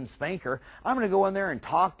her up and spank her. I'm going to go in there and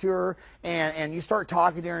talk to her, and you start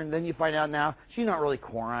talking to her, and then you find out now she's not really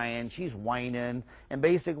crying, she's whining, and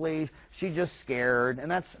basically she's just scared,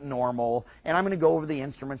 and that's normal. And I'm going to go over the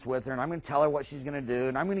instruments with her, and I'm going to tell her what she's going to do,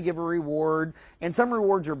 and I'm going to give her a reward. And some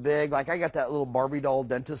rewards are big, like I got that little Barbie doll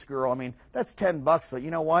dentist girl. I mean, that's $10, but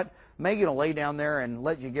you know what? Megan will lay down there and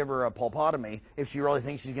let you give her a pulpotomy if she really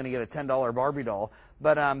thinks she's going to get a $10 Barbie doll.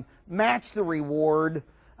 But match the reward.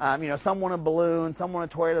 You know, some want a balloon, some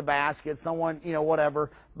want a toy of the basket, someone, you know, whatever.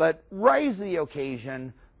 But rise to the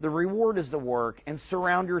occasion. The reward is the work, and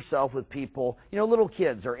surround yourself with people. You know, little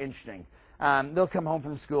kids are interesting. They'll come home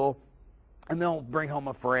from school, and they'll bring home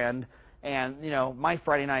a friend. And, you know, my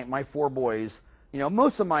Friday night, my 4 boys, you know,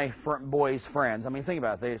 most of my boys' friends, I mean, think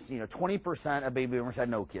about it. They, you know, 20% of baby boomers had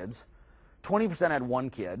no kids. 20% had 1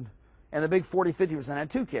 kid, and the big 40-50% had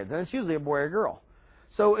 2 kids, and it's usually a boy or a girl.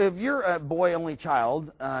 So if you're a boy-only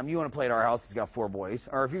child, you want to play at our house, it's got 4 boys.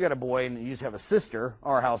 Or if you got a boy and you just have a sister,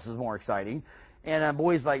 our house is more exciting. And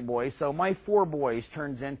boys like boys. So my 4 boys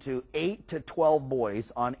turns into 8 to 12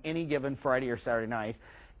 boys on any given Friday or Saturday night.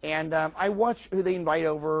 And I watch who they invite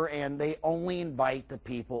over, and they only invite the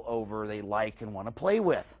people over they like and want to play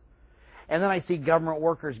with. And then I see government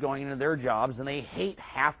workers going into their jobs, and they hate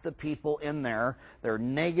half the people in there. They're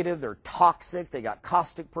negative, they're toxic, they got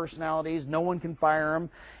caustic personalities, no one can fire them.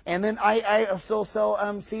 And then I still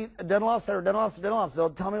see dental office after dental office. They'll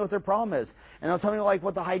tell me what their problem is. And they'll tell me like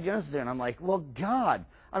what the hygienist is doing. I'm like, well, God.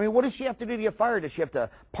 I mean, what does she have to do to get fired? Does she have to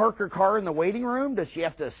park her car in the waiting room? Does she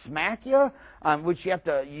have to smack you? Would she have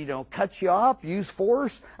to, you know, cut you up, use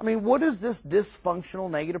force? I mean, what does this dysfunctional,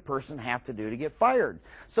 negative person have to do to get fired?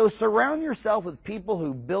 So surround yourself with people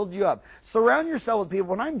who build you up. Surround yourself with people.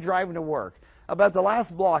 When I'm driving to work, about the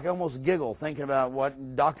last block, I almost giggle thinking about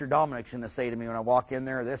what Dr. Dominic's going to say to me when I walk in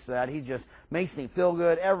there, this, that. He just makes me feel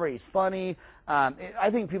good. Everybody's funny. I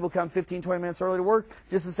think people come 15, 20 minutes early to work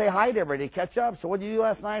just to say hi to everybody, to catch up. So what did you do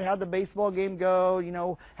last night? How'd the baseball game go? You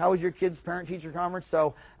know, how was your kids' parent-teacher conference?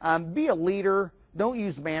 So be a leader. Don't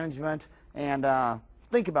use management. And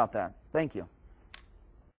think about that. Thank you.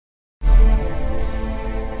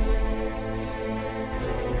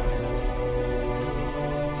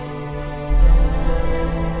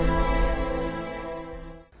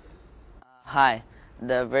 Hi,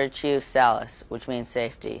 the virtue salus, which means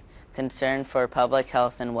safety, concern for public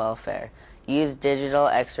health and welfare. Use digital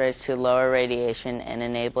x-rays to lower radiation and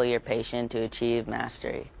enable your patient to achieve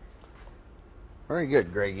mastery. Very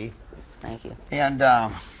good, Greggy. Thank you. And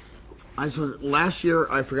last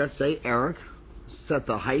year, I forgot to say, Eric set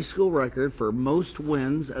the high school record for most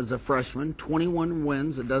wins as a freshman, 21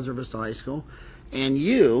 wins at Desert Vista High School. And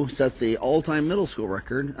you set the all-time middle school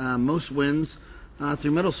record, most wins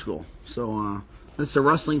through middle school. So this is a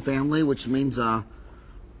wrestling family, which means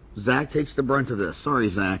Zach takes the brunt of this. Sorry,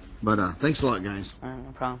 Zach, but thanks a lot, guys.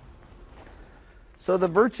 No problem. So the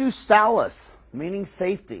virtue salus, meaning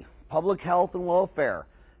safety, public health and welfare.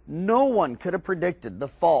 No one could have predicted the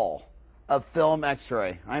fall of film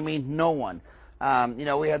X-ray. I mean, no one. You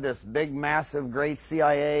know, we had this big, massive, great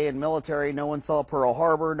CIA and military. No one saw Pearl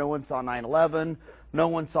Harbor. No one saw 9/11. No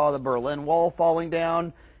one saw the Berlin Wall falling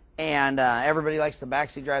down. And everybody likes to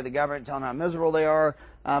backseat drive the government, telling how miserable they are.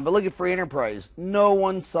 But look at free enterprise. No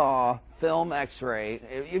one saw film X-ray.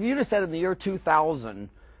 If you'd have said in the year 2000,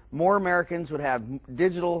 more Americans would have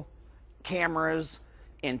digital cameras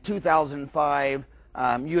in 2005,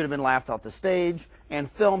 you would have been laughed off the stage. And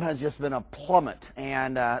film has just been a plummet.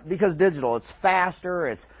 And because digital, it's faster,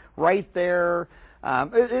 it's right there.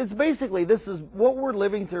 It's basically, this is what we're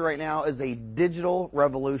living through right now is a digital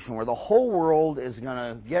revolution where the whole world is going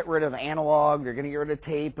to get rid of analog, they're going to get rid of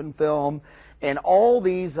tape and film, and all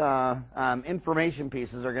these information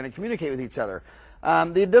pieces are going to communicate with each other.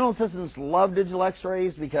 The dental assistants love digital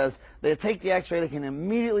x-rays because they take the x-ray, they can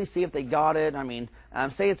immediately see if they got it. I mean,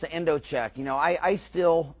 say it's an endo check. You know, I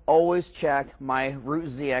still always check my Root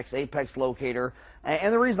ZX Apex locator.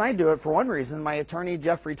 And the reason I do it, for one reason, my attorney,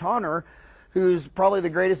 Jeffrey Tonner, who's probably the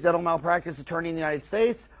greatest dental malpractice attorney in the United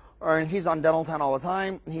States, and he's on Dental Town all the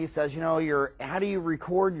time. He says, you know, how do you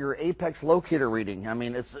record your Apex locator reading? I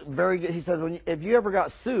mean, it's very good. He says, if you ever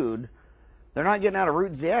got sued, they're not getting out a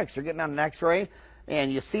Root ZX, they're getting out an x-ray,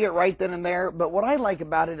 and you see it right then and there. But what I like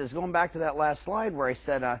about it is going back to that last slide where I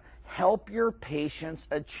said, help your patients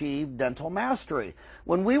achieve dental mastery.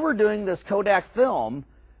 When we were doing this Kodak film,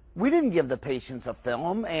 we didn't give the patients a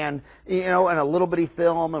film and, you know, and a little bitty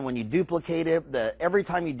film, and when you duplicate it, every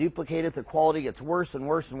time you duplicate it, the quality gets worse and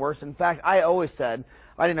worse and worse. In fact, I always said,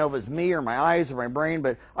 I didn't know if it was me or my eyes or my brain,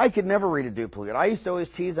 but I could never read a duplicate. I used to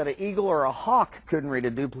always tease that an eagle or a hawk couldn't read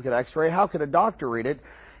a duplicate x-ray. How could a doctor read it?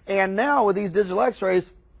 And now with these digital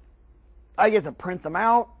x-rays, I get to print them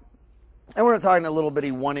out. And we're not talking a little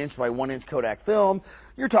bitty 1-inch by 1-inch Kodak film.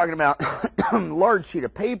 You're talking about a large sheet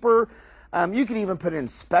of paper. You can even put in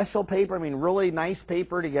special paper, I mean really nice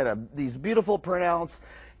paper to get these beautiful printouts,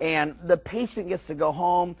 and the patient gets to go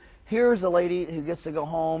home. Here's a lady who gets to go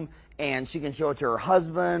home and she can show it to her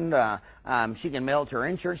husband, she can mail it to her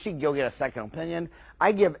insurance, she can go get a second opinion.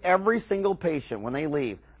 I give every single patient when they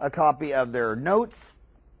leave a copy of their notes,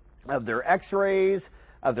 of their x-rays,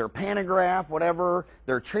 of their pantograph, whatever,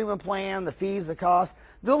 their treatment plan, the fees, the cost.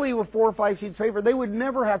 They'll leave with 4 or 5 sheets of paper. They would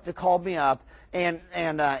never have to call me up and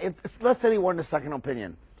if, let's say they wanted a second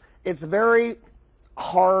opinion. It's very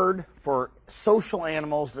hard for social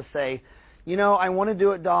animals to say, you know, I want to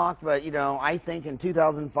do it, doc, but, you know, I think in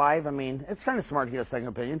 2005, I mean, it's kind of smart to get a second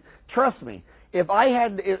opinion. Trust me, if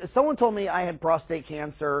someone told me I had prostate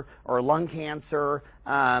cancer or lung cancer,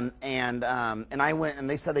 and I went and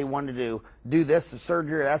they said they wanted to do this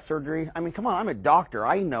surgery or that surgery, I mean, come on, I'm a doctor.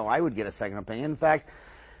 I know I would get a second opinion. In fact,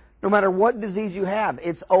 no matter what disease you have,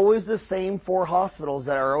 it's always the same 4 hospitals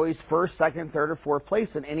that are always first, second, third, or fourth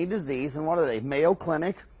place in any disease. And what are they? Mayo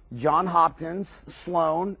Clinic, Johns Hopkins,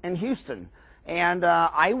 Sloan, and Houston. And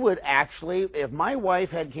I would actually, if my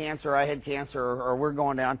wife had cancer, I had cancer, or we're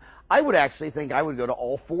going down, I would actually think I would go to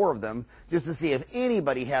all 4 of them just to see if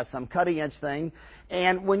anybody has some cutting-edge thing.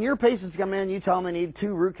 And when your patients come in, you tell them they need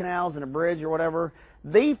 2 root canals and a bridge or whatever,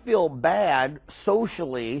 they feel bad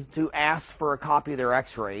socially to ask for a copy of their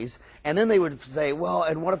x-rays. And then they would say, well,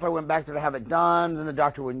 and what if I went back there to have it done? Then the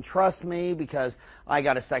doctor wouldn't trust me because I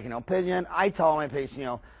got a second opinion. I tell my patients, you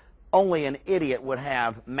know, only an idiot would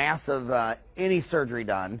have massive any surgery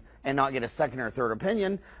done and not get a second or third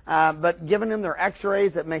opinion. But giving them their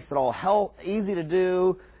x-rays, it makes it all easy to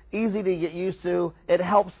do, easy to get used to. It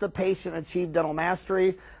helps the patient achieve dental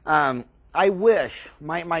mastery. I wish,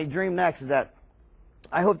 my dream next is that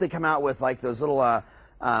I hope they come out with like those little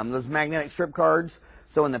those magnetic strip cards.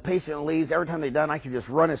 So when the patient leaves, every time they're done, I could just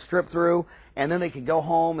run a strip through, and then they could go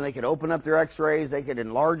home and they could open up their x-rays, they could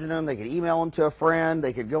enlarge them, they could email them to a friend,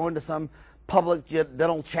 they could go into some public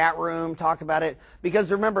dental chat room, talk about it.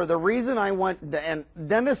 Because remember, the reason I want, and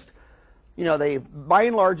dentists, you know, they, by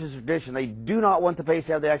and large, is tradition. They do not want the patient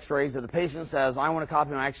to have the x-rays. If the patient says, I want a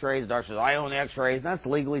copy of my x-rays, the doctor says, I own the x-rays. And that's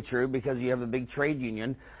legally true because you have a big trade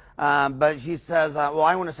union. But she says, well,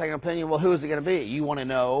 I want a second opinion. Well, who is it going to be? You want to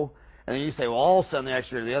know. And then you say, well, I'll send the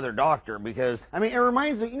x-ray to the other doctor because, I mean, it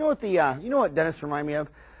reminds me, you know what dentists remind me of?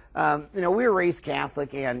 You know, we were raised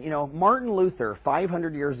Catholic, and, you know, Martin Luther,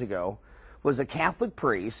 500 years ago, was a Catholic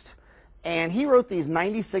priest, and he wrote these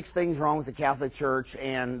 96 things wrong with the Catholic Church,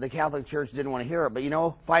 and the Catholic Church didn't want to hear it. But, you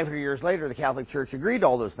know, 500 years later, the Catholic Church agreed to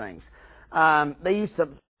all those things. They used to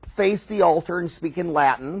face the altar and speak in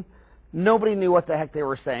Latin. Nobody knew what the heck they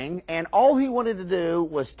were saying, and all he wanted to do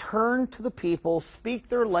was turn to the people, speak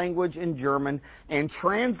their language in German, and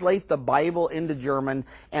translate the Bible into German.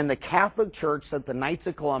 And the Catholic Church sent the Knights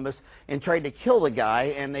of Columbus and tried to kill the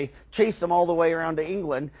guy, and they chased him all the way around to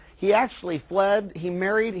England. He actually fled, he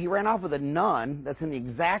ran off with a nun that's in the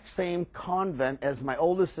exact same convent as my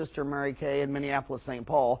oldest sister, Mary Kay, in Minneapolis, St.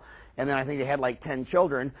 Paul, and then I think they had like 10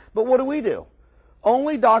 children. But what do?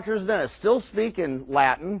 Only doctors and dentists still speak in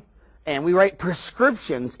Latin, and we write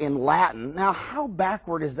prescriptions in Latin. Now, how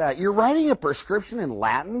backward is that? You're writing a prescription in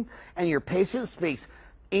Latin, and your patient speaks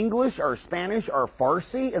English or Spanish or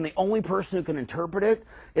Farsi, and the only person who can interpret it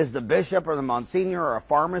is the bishop or the monsignor or a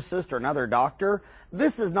pharmacist or another doctor.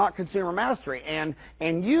 This is not consumer mastery. And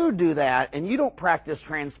you do that, and you don't practice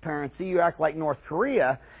transparency. You act like North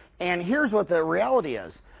Korea. And here's what the reality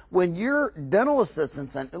is. When your dental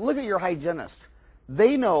assistants, and look at your hygienist,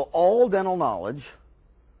 they know all dental knowledge,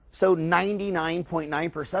 so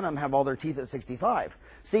 99.9% of them have all their teeth at 65.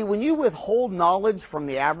 See, when you withhold knowledge from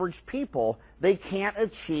the average people, they can't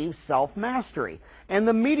achieve self-mastery. And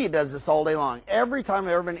the media does this all day long. Every time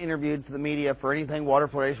I've ever been interviewed for the media for anything, water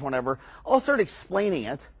fluoridation, whatever, I'll start explaining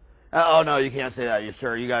it. Oh, no, you can't say that,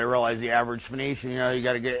 sir. You got to realize the average Phoenician, you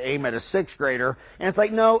got to aim at a 6th grader. And it's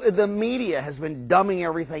like, no, the media has been dumbing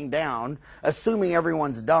everything down, assuming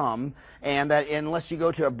everyone's dumb, and that unless you go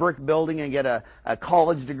to a brick building and get a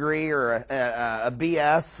college degree or a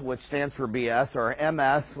BS, which stands for BS, or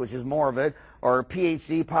MS, which is more of it, or a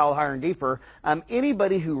PhD, piled higher and deeper,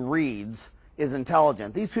 anybody who reads is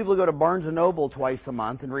intelligent. These people who go to Barnes & Noble twice a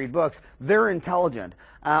month and read books, they're intelligent.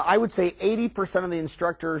 I would say 80% of the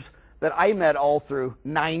instructors that I met all through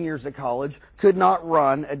 9 years of college could not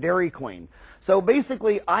run a Dairy Queen. So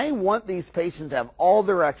basically, I want these patients to have all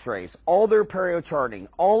their x-rays, all their perio charting,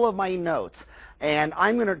 all of my notes, and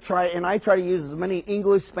I'm going to try to use as many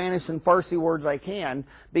English, Spanish, and Farsi words I can,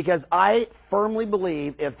 because I firmly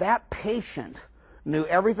believe if that patient knew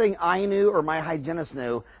everything I knew or my hygienist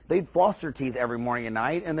knew, they'd floss their teeth every morning and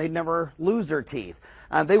night, and they'd never lose their teeth.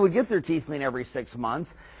 They would get their teeth cleaned every 6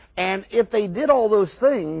 months. And if they did all those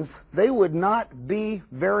things, they would not be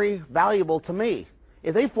very valuable to me.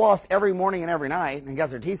 If they flossed every morning and every night and got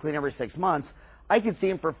their teeth cleaned every 6 months, I could see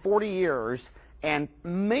them for 40 years and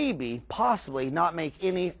maybe, possibly, not make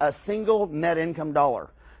a single net income dollar.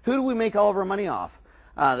 Who do we make all of our money off?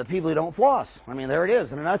 The people who don't floss. I mean, there it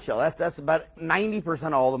is in a nutshell. That's about 90%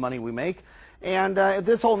 of all the money we make. And if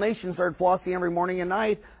this whole nation started flossing every morning and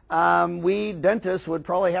night, we dentists would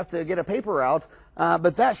probably have to get a paper route.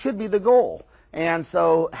 But that should be the goal. And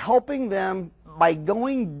so helping them by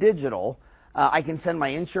going digital, I can send my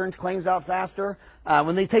insurance claims out faster.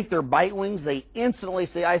 When they take their bite wings, they instantly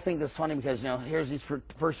say, I think this is funny because, here's these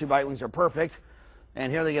first 2 bite wings are perfect.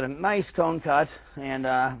 And here they get a nice cone cut. And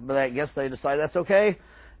but I guess they decide that's okay.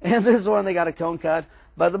 And this one, they got a cone cut.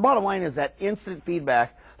 But the bottom line is that instant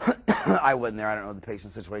feedback. I wasn't there. I don't know the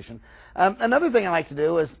patient situation. Another thing I like to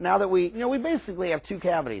do is now that we basically have 2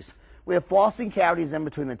 cavities. We have flossing cavities in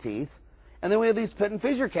between the teeth, and then we have these pit and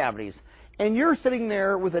fissure cavities. And you're sitting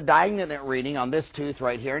there with a diagnostic reading on this tooth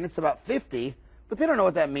right here, and it's about 50, but they don't know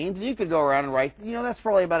what that means. And you could go around and write, that's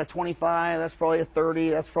probably about a 25, that's probably a 30,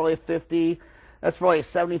 that's probably a 50, that's probably a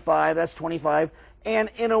 75, that's 25. And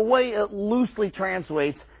in a way, it loosely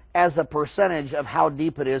translates as a percentage of how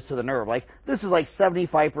deep it is to the nerve. Like, this is like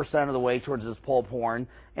 75% of the way towards this pulp horn,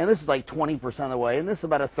 and this is like 20% of the way, and this is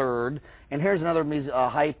about a third, and here's another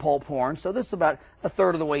high pulp horn, so this is about a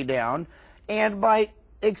third of the way down. And by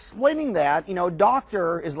explaining that,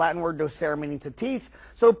 doctor is Latin word docere, meaning to teach,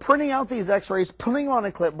 so printing out these x-rays, putting them on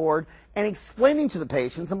a clipboard, and explaining to the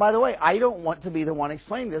patients, and by the way, I don't want to be the one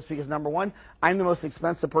explaining this because, number one, I'm the most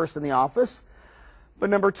expensive person in the office, but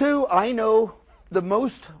number 2, I know the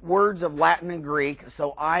most words of Latin and Greek,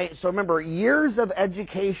 so remember, years of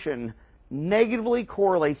education negatively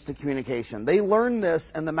correlates to communication. They learned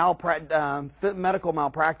this in the medical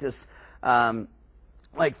malpractice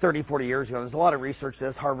like 30, 40 years ago. There's a lot of research to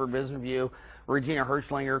this. Harvard Business Review, Regina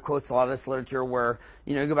Hirschlinger quotes a lot of this literature where,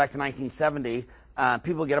 you go back to 1970,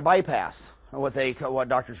 people get a bypass, what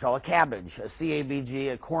doctors call a CABG, a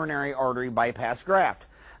CABG, a coronary artery bypass graft,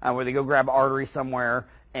 where they go grab artery somewhere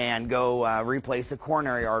and go replace a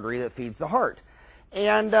coronary artery that feeds the heart.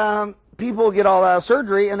 And people get all out of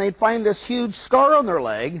surgery, and they'd find this huge scar on their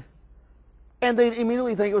leg, and they'd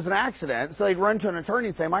immediately think it was an accident. So they'd run to an attorney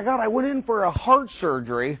and say, my God, I went in for a heart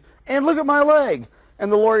surgery, and look at my leg.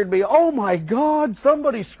 And the lawyer would be, oh my God,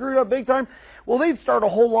 somebody screwed up big time. Well, they'd start a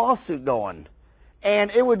whole lawsuit going.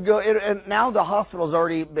 And it would go, and now the hospital's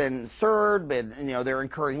already been served, they're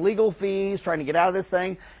incurring legal fees, trying to get out of this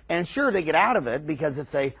thing. And sure, they get out of it because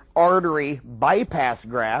it's a artery bypass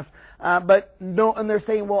graft. But no, and they're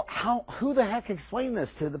saying, well, who the heck explained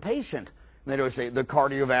this to the patient? And they always say the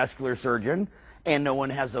cardiovascular surgeon, and no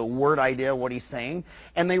one has a word idea what he's saying.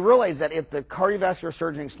 And they realize that if the cardiovascular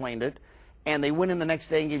surgeon explained it, and they went in the next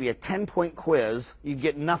day and gave you a 10-point quiz, you'd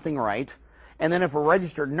get nothing right. And then if a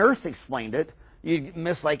registered nurse explained it, you'd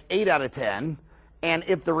miss like 8 out of 10. And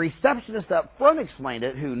if the receptionist up front explained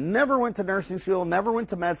it, who never went to nursing school, never went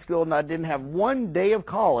to med school, didn't have 1 day of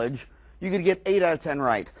college, you could get 8 out of 10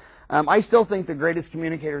 right. I still think the greatest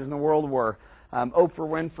communicators in the world were Oprah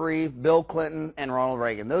Winfrey, Bill Clinton, and Ronald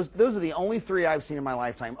Reagan. Those are the only three I've seen in my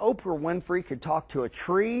lifetime. Oprah Winfrey could talk to a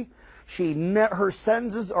tree. Her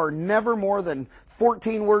sentences are never more than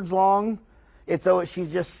 14 words long. She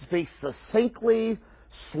just speaks succinctly,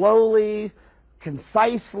 slowly,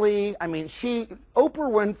 concisely. I mean, Oprah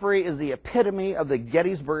Winfrey is the epitome of the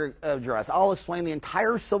Gettysburg Address. I'll explain the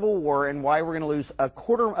entire Civil War and why we're going to lose a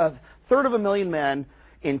third of a million men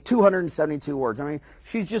in 272 words. I mean,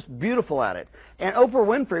 she's just beautiful at it. And Oprah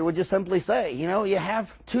Winfrey would just simply say, you know, you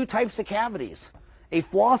have two types of cavities. A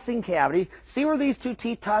flossing cavity. See where these two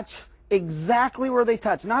teeth touch? Exactly where they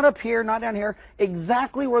touch. Not up here, not down here.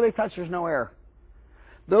 Exactly where they touch. There's no air.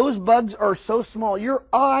 Those bugs are so small. Your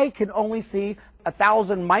eye can only see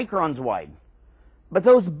 1,000 microns wide. But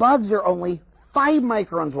those bugs are only 5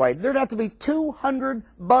 microns wide. There'd have to be 200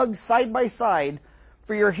 bugs side by side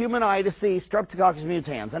for your human eye to see Streptococcus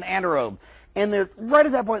mutans, an anaerobe. And they're right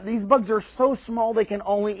at that point, these bugs are so small they can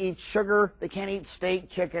only eat sugar. They can't eat steak,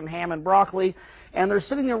 chicken, ham, and broccoli. And they're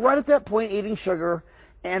sitting there right at that point eating sugar.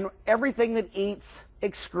 And everything that eats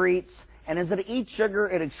excretes. And as it eats sugar,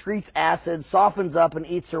 it excretes acid, softens up, and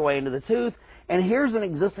eats their way into the tooth. And here's an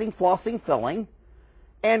existing flossing filling.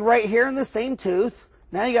 And right here in the same tooth,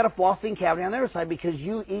 now you got a flossing cavity on the other side because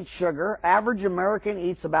you eat sugar. Average American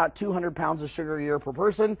eats about 200 pounds of sugar a year per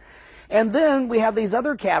person. And then we have these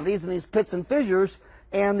other cavities and these pits and fissures.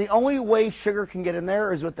 And the only way sugar can get in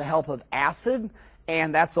there is with the help of acid.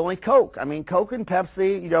 And that's only Coke. I mean, Coke and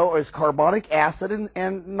Pepsi, you know, is carbonic acid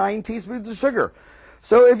and 9 teaspoons of sugar.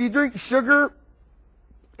 So if you drink sugar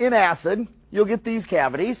in acid, you'll get these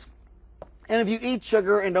cavities. And if you eat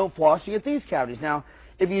sugar and don't floss, you get these cavities. Now,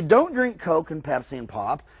 if you don't drink Coke and Pepsi and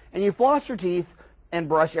Pop, and you floss your teeth and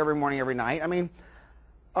brush every morning, every night, I mean,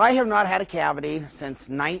 I have not had a cavity since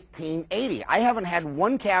 1980. I haven't had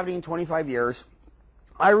one cavity in 25 years.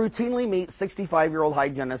 I routinely meet 65-year-old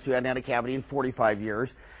hygienists who hadn't had a cavity in 45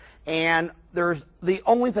 years. And the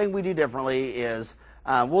only thing we do differently is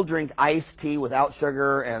we'll drink iced tea without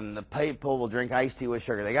sugar, and the people will drink iced tea with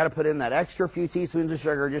sugar. They got to put in that extra few teaspoons of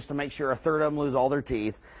sugar just to make sure a third of them lose all their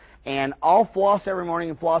teeth. And I'll floss every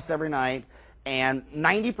morning and floss every night, and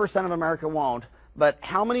 90% of America won't. But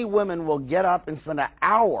how many women will get up and spend an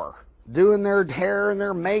hour doing their hair and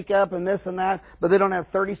their makeup and this and that, but they don't have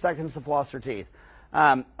 30 seconds to floss their teeth?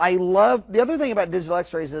 The other thing about digital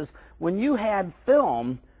x-rays is when you had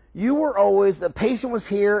film, the patient was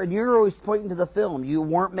here and you were always pointing to the film. You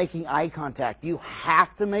weren't making eye contact. You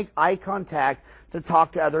have to make eye contact to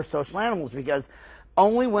talk to other social animals because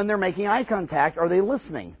only when they're making eye contact are they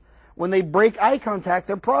listening. When they break eye contact,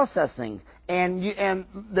 they're processing.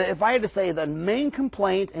 If I had to say the main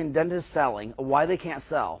complaint in dentist selling, why they can't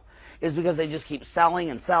sell, is because they just keep selling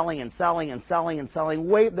and selling and selling and selling and selling.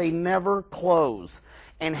 They never close.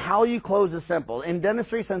 And how you close is simple. In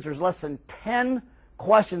dentistry, since there's less than 10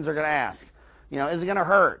 questions they're going to ask, you know, is it going to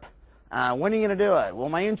hurt? When are you going to do it? Will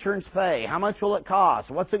my insurance pay? How much will it cost?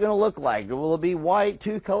 What's it going to look like? Will it be white,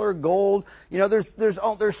 two-color, gold? You know,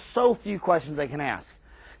 there's so few questions they can ask.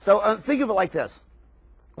 So think of it like this.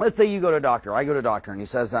 Let's say you go to a doctor. I go to a doctor, and he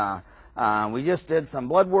says, we just did some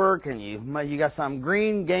blood work, and you got some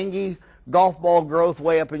green, gangy golf ball growth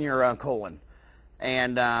way up in your colon,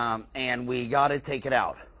 and we got to take it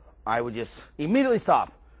out. I would just immediately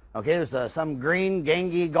stop. Okay, there's some green,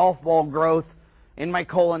 gangy golf ball growth in my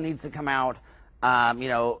colon needs to come out. You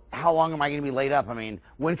know, how long am I going to be laid up? I mean,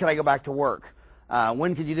 when can I go back to work?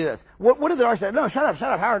 When could you do this? What did the doctor say? No, shut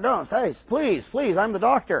up, Howard, don't. Say, please, I'm the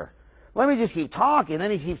doctor. Let me just keep talking.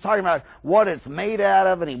 Then he keeps talking about what it's made out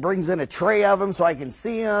of, and he brings in a tray of them so I can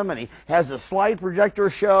see them, and he has a slide projector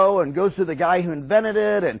show and goes through the guy who invented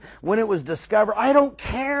it and when it was discovered. I don't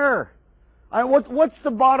care. What's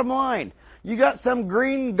the bottom line? You got some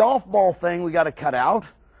green golf ball thing we got to cut out,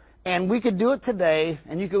 and we could do it today,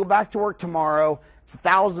 and you could go back to work tomorrow. It's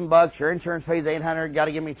 $1,000. Your insurance pays $800. Got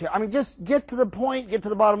to give me $200. I mean, just get to the point, get to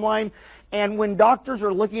the bottom line. And when doctors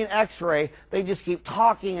are looking at X-ray, they just keep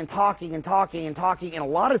talking and talking and talking and talking. And a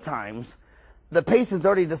lot of times, the patient's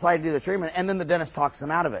already decided to do the treatment, and then the dentist talks them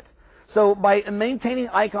out of it. So by maintaining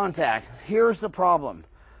eye contact, here's the problem.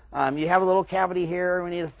 You have a little cavity here.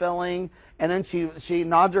 We need a filling. And then she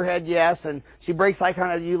nods her head yes, and she breaks eye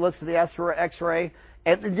contact with you, looks at the X-ray,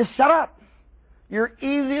 and then just shut up. Your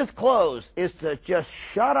easiest close is to just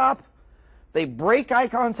shut up. They break eye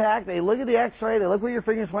contact. They look at the X-ray. They look where your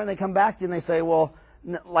fingers point. And they come back to you and they say, well,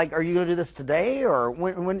 like, are you going to do this today? Or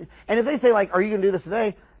when? And if they say, like, are you going to do this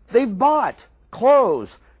today? They've bought,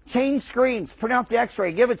 close, change screens, print out the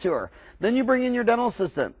X-ray, give it to her. Then you bring in your dental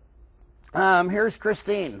assistant. Here's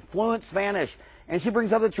Christine, fluent Spanish. And she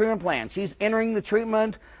brings up the treatment plan. She's entering the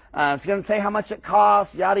treatment. It's going to say how much it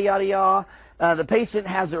costs, yada, yada, yada. The patient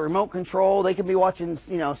has a remote control. They can be watching,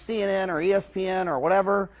 CNN or ESPN or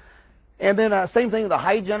whatever. And then same thing with the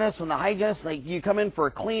hygienist. When the hygienist, like you come in for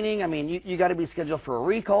a cleaning, I mean, you got to be scheduled for a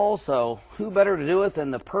recall. So who better to do it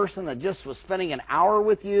than the person that just was spending an hour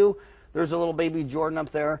with you? There's a little baby Jordan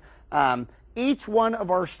up there. Each one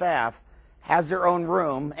of our staff has their own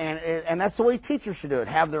room, and that's the way teachers should do it,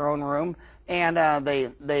 have their own room. And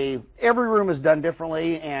every room is done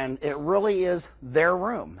differently, and it really is their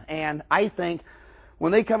room. And I think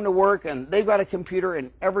when they come to work and they've got a computer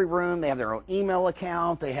in every room, they have their own email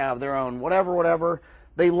account, they have their own whatever,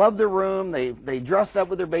 they love their room, they dress up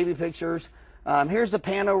with their baby pictures. Here's the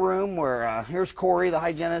pano room where here's Corey, the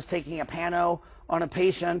hygienist, taking a pano on a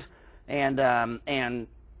patient, and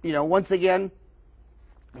once again,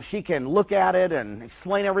 she can look at it and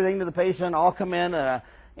explain everything to the patient. I'll come in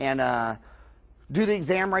and do the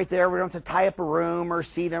exam right there. We don't have to tie up a room or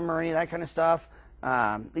seat them or any of that kind of stuff.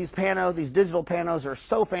 These digital panos are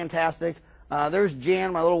so fantastic. There's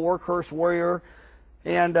Jan, my little workhorse warrior.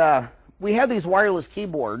 And we had these wireless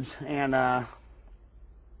keyboards, and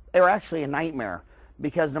they were actually a nightmare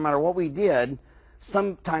because no matter what we did,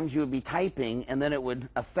 sometimes you would be typing and then it would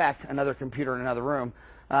affect another computer in another room.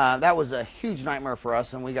 That was a huge nightmare for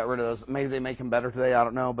us, and we got rid of those. Maybe they make them better today, I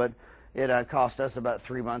don't know, but it cost us about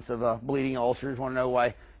 3 months of bleeding ulcers. Want to know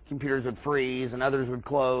why computers would freeze and others would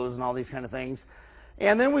close and all these kind of things.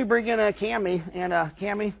 And then we bring in Cammie, and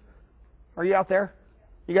Cammie, are you out there?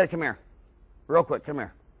 You got to come here. Real quick, come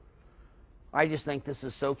here. I just think this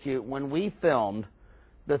is so cute. When we filmed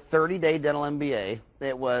the 30-day dental MBA,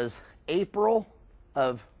 it was April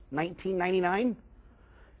of 1999,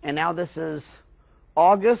 and now this is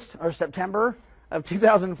August or September of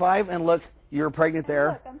 2005, and look, you're pregnant there.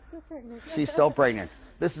 Look, I'm still pregnant. She's still pregnant.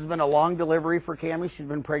 This has been a long delivery for Cammie. She's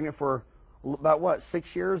been pregnant for about,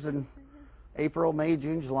 6 years? And April, May,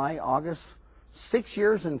 June, July, August. 6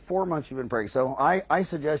 years and 4 months you've been pregnant. So I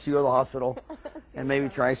suggest you go to the hospital and maybe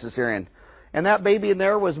try cesarean. And that baby in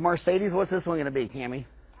there was Mercedes. What's this one going to be, Cammie?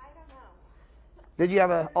 I don't know. Did you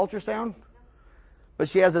have an ultrasound? But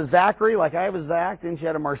she has a Zachary, like I have a Zach, and she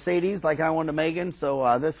had a Mercedes, like I wanted a Megan.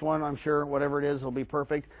 So this one, I'm sure, whatever it is, will be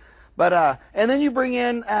perfect. But and then you bring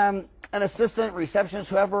in an assistant, receptionist,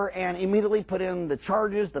 whoever, and immediately put in the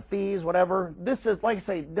charges, the fees, whatever. This is, like I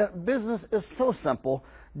say, the business is so simple.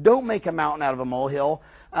 Don't make a mountain out of a molehill.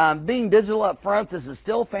 Being digital up front, this is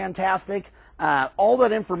still fantastic. All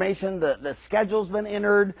that information, the schedule's been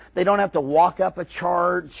entered. They don't have to walk up a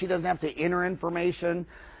chart. She doesn't have to enter information.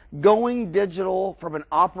 Going digital from an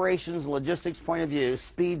operations logistics point of view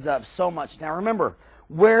speeds up so much. Now remember,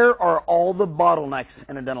 where are all the bottlenecks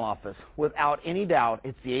in a dental office? Without any doubt,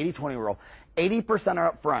 it's the 80-20 rule. 80% are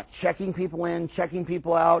up front, checking people in, checking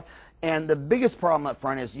people out. And the biggest problem up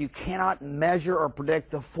front is you cannot measure or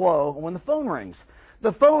predict the flow when the phone rings.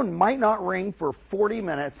 The phone might not ring for 40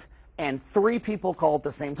 minutes and 3 people call at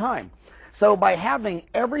the same time. So by having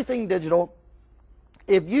everything digital,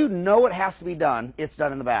 if you know it has to be done, it's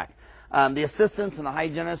done in the back. The assistants and the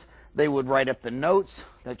hygienists, they would write up the notes,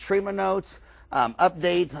 the treatment notes,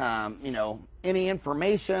 update, any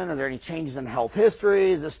information. Are there any changes in health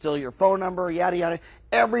history? Is this still your phone number? Yada, yada.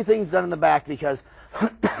 Everything's done in the back because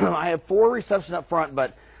I have 4 receptions up front,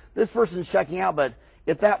 but this person's checking out. But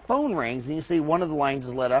if that phone rings and you see one of the lines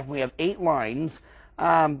is lit up, and we have 8 lines,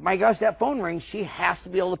 my gosh, that phone rings, she has to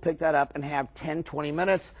be able to pick that up and have 10, 20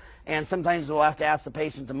 minutes. And sometimes we'll have to ask the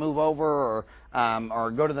patient to move over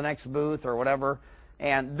or go to the next booth or whatever.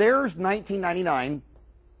 And there's $19.99,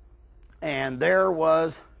 and there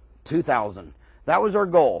was $2,000. That was our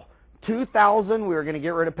goal. $2,000, we were going to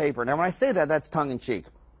get rid of paper. Now, when I say that, that's tongue-in-cheek.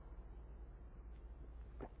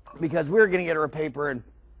 Because we were going to get rid of paper, and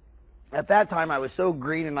at that time, I was so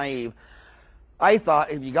green and naive. I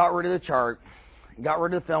thought if you got rid of the chart, got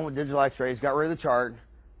rid of the film with digital x-rays, got rid of the chart,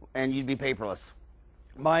 and you'd be paperless.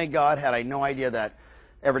 My God, had I no idea that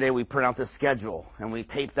every day we print out the schedule and we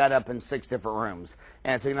tape that up in 6 different rooms.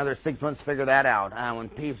 And it took another 6 months to figure that out.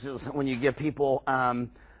 When you give people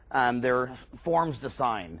their forms to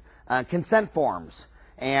sign, consent forms.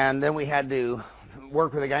 And then we had to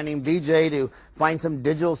work with a guy named DJ to find some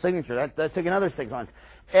digital signature. That took another 6 months.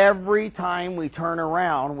 Every time we turn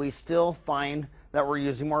around, we still find that we're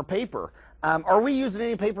using more paper. Are we using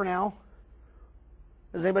any paper now?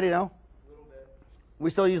 Does anybody know? We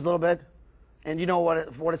still use a little bit. And you know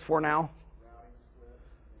what it's for now?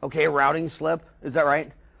 Okay, routing slip. Is that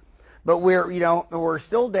right? But we're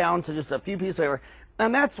still down to just a few pieces of paper.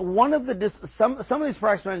 And that's one of the some of these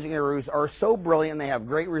practice management gurus are so brilliant. They have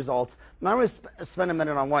great results. And I'm going to spend a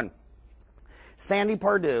minute on one. Sandy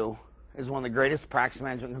Pardue is one of the greatest practice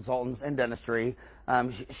management consultants in dentistry.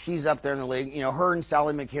 She's up there in the league. You know, her and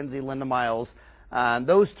Sally McKenzie, Linda Miles,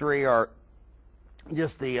 those three are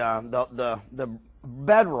just the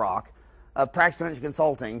bedrock of practice management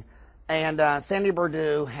consulting. And Sandy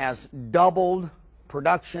Perdue has doubled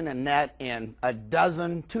production and net in a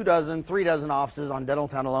dozen, 2 dozen, 3 dozen offices on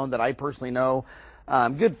Dentaltown alone that I personally know.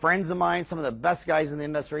 Good friends of mine, some of the best guys in the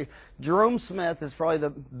industry. Jerome Smith is probably the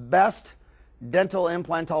best dental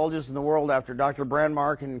implantologist in the world after Dr.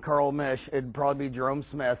 Brandmark and Carl Misch. It'd probably be Jerome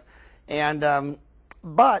Smith. And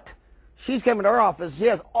but she's coming to our office. She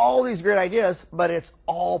has all these great ideas, but it's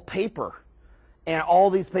all paper and all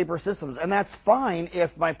these paper systems. And that's fine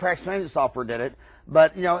if my practice management software did it.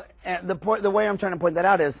 But, you know, the way I'm trying to point that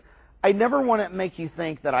out is I never want to make you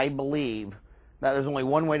think that I believe that there's only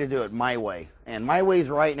one way to do it, my way. And my way is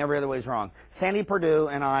right and every other way is wrong. Sandy Perdue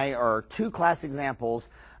and I are 2 class examples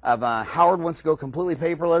of Howard wants to go completely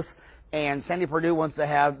paperless, and Sandy Perdue wants to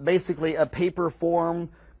have basically a paper form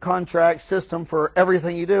contract system for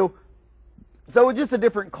everything you do. So it's just a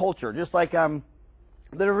different culture, just like the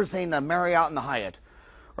difference between the Marriott and the Hyatt,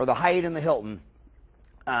 or the Hyatt and the Hilton,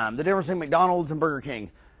 the difference between McDonald's and Burger King.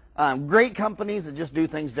 Great companies that just do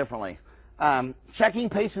things differently. Checking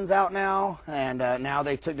patients out now, and now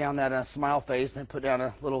they took down that smile face and put down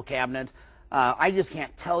a little cabinet. I just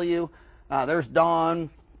can't tell you. There's Dawn,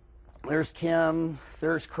 there's Kim,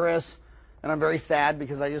 there's Chris, and I'm very sad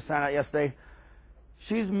because I just found out yesterday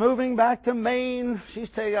she's moving back to Maine.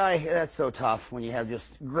 That's so tough when you have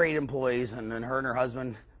just great employees, and then her and her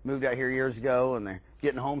husband moved out here years ago, and they're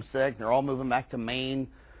getting homesick. They're all moving back to Maine.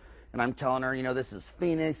 And I'm telling her, you know, this is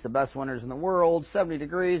Phoenix, the best winters in the world, 70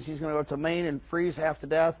 degrees. She's going to go to Maine and freeze half to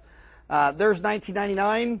death. There's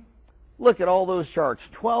 1999. Look at all those charts,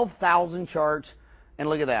 12,000 charts. And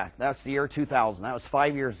look at that. That's the year 2000. That was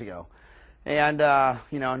 5 years ago. And,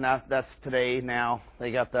 you know, now that's today now.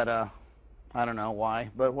 They got that, I don't know why,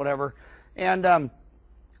 but whatever. And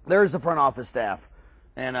there's the front office staff.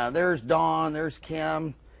 And there's Dawn, there's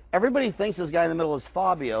Kim. Everybody thinks this guy in the middle is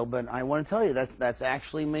Fabio, but I want to tell you that's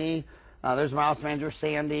actually me. There's my office manager,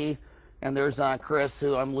 Sandy, and there's Chris,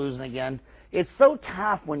 who I'm losing again. It's so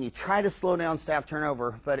tough when you try to slow down staff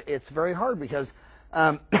turnover, but it's very hard because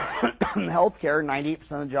healthcare,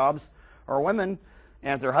 98% of the jobs are women,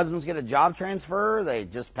 and if their husbands get a job transfer, they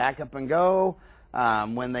just pack up and go.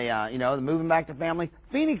 When they, you know, they're moving back to family.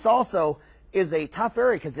 Phoenix also is a tough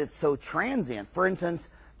area because it's so transient. For instance,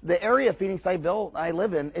 the area of Phoenix I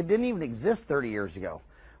live in, it didn't even exist 30 years ago.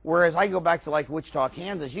 Whereas I go back to like Wichita,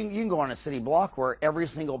 Kansas, you can go on a city block where every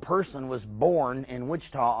single person was born in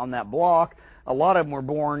Wichita on that block. A lot of them were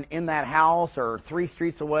born in that house or 3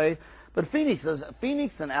 streets away. But Phoenix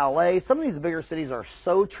and LA, some of these bigger cities are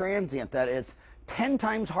so transient that it's 10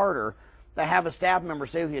 times harder to have a staff member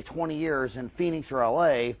stay with you 20 years in Phoenix or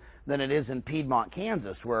LA than it is in Piedmont,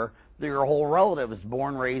 Kansas, where your whole relative is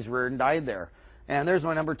born, raised, reared, and died there. And there's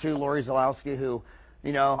my number 2, Lori Zalowski, who,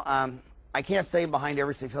 you know, I can't say behind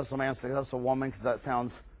every successful man, successful woman, because that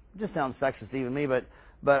just sounds sexist even to me.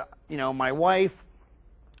 But you know, my wife,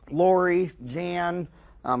 Lori, Jan,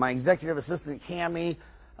 my executive assistant, Cammie.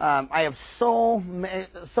 I have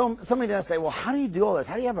somebody does say, well, how do you do all this?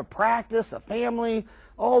 How do you have a practice, a family,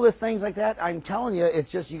 all these things like that? I'm telling you,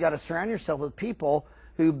 it's just you got to surround yourself with people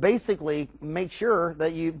who basically make sure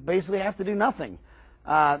that you basically have to do nothing.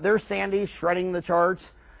 There's Sandy shredding the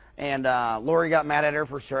charts, and Lori got mad at her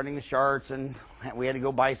for shredding the charts, and we had to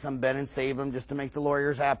go buy some Ben and save them just to make the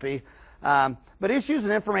lawyers happy. But issues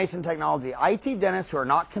in information technology. IT dentists who are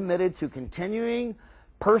not committed to continuing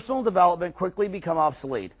personal development quickly become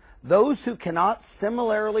obsolete. Those who cannot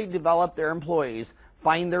similarly develop their employees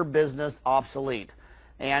find their business obsolete.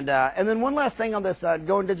 And then one last thing on this,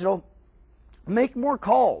 going digital, make more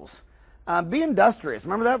calls. Be industrious.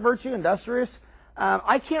 Remember that virtue, industrious?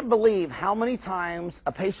 I can't believe how many times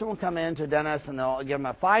a patient will come in to a dentist and they'll give them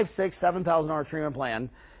a $5,000, $6,000, $7,000 treatment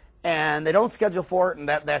plan, and they don't schedule for it, and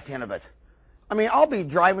that's the end of it. I mean, I'll be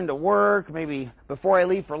driving to work, maybe before I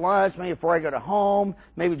leave for lunch, maybe before I go to home,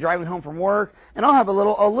 maybe driving home from work, and I'll have a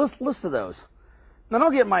list of those. Then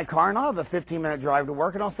I'll get in my car and I'll have a 15-minute drive to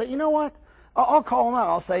work, and I'll say, you know what? I'll call them out.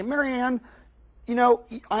 I'll say, Marianne, you know,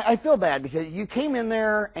 I feel bad because you came in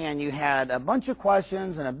there and you had a bunch of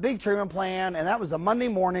questions and a big treatment plan, and that was a Monday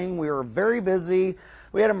morning. We were very busy.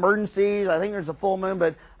 We had emergencies. I think there's a full moon,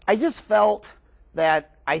 but I just felt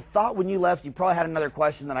that I thought when you left, you probably had another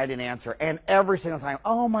question that I didn't answer. And every single time,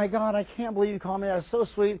 oh my God, I can't believe you called me. That is so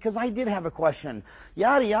sweet, because I did have a question.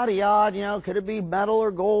 Yada, yada, yada, you know, could it be metal or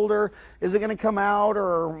gold, or is it going to come out,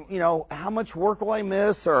 or, you know, how much work will I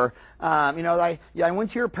miss, or, you know, I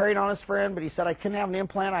went to your periodontist friend, but he said I couldn't have an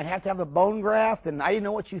implant. I'd have to have a bone graft, and I didn't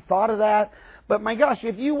know what you thought of that. But my gosh,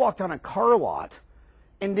 if you walked on a car lot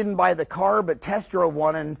and didn't buy the car but test drove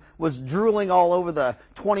one and was drooling all over the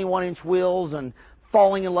 21-inch wheels and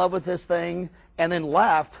falling in love with this thing and then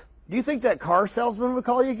left, do you think that car salesman would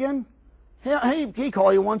call you again? Yeah, he'd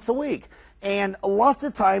call you once a week. And lots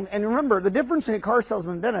of time, and remember, the difference in a car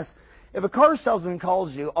salesman and dentist, if a car salesman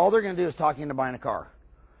calls you, all they're going to do is talk you into buying a car.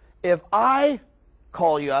 If I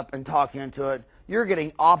call you up and talk you into it, you're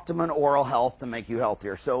getting optimum oral health to make you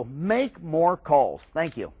healthier. So make more calls.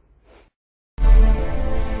 Thank you.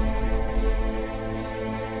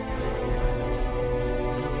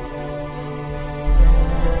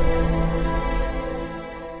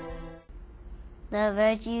 The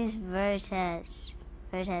virtues versus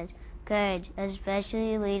courage,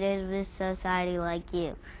 especially leaders with society like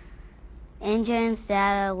you. Insurance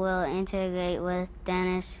data will integrate with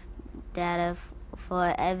dentist data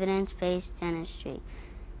for evidence-based dentistry.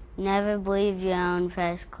 Never believe your own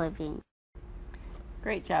press clipping.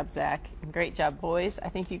 Great job, Zach. And great job, boys. I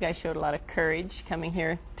think you guys showed a lot of courage coming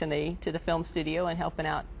here today to the film studio and helping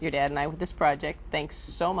out your dad and I with this project. Thanks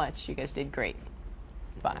so much. You guys did great.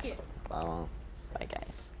 Bye. Bye. Bye,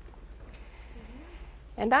 guys.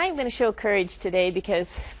 And I'm going to show courage today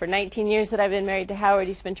because for 19 years that I've been married to Howard,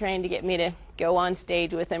 he's been trying to get me to go on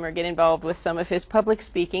stage with him or get involved with some of his public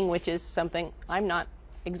speaking, which is something I'm not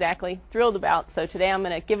exactly thrilled about. So today I'm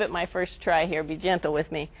going to give it my first try here, be gentle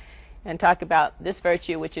with me, and talk about this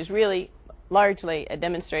virtue, which is really largely a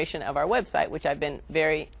demonstration of our website, which I've been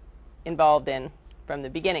very involved in from the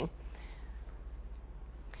beginning.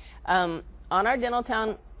 On our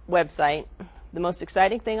Dentaltown website, the most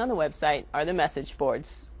exciting thing on the website are the message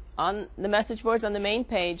boards. On the message boards on the main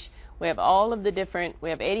page, we have all of the different, we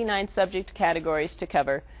have 89 subject categories to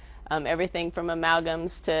cover, everything from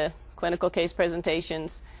amalgams to clinical case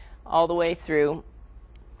presentations, all the way through.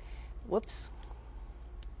 Whoops.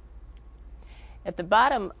 At the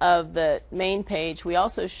bottom of the main page, we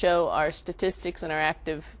also show our statistics and our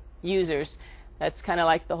active users. That's kind of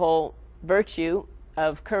like the whole virtue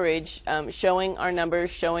of courage, showing our numbers,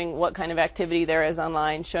 showing what kind of activity there is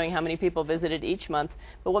online, showing how many people visited each month.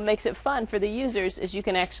 But what makes it fun for the users is you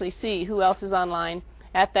can actually see who else is online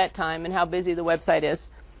at that time and how busy the website is.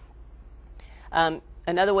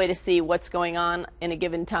 Another way to see what's going on in a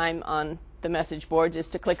given time on the message boards is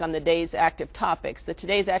to click on the day's active topics. The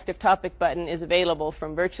Today's Active Topic button is available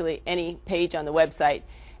from virtually any page on the website,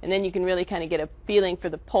 and then you can really kind of get a feeling for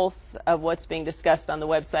the pulse of what's being discussed on the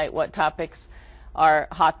website, what topics are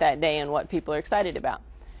hot that day and what people are excited about.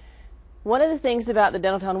 One of the things about the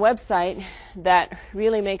Dentaltown website that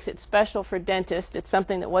really makes it special for dentists, it's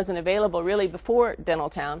something that wasn't available really before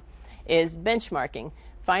Dentaltown, is benchmarking,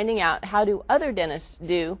 finding out how do other dentists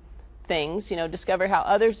do things, you know, discover how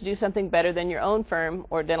others do something better than your own firm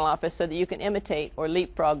or dental office so that you can imitate or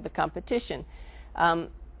leapfrog the competition.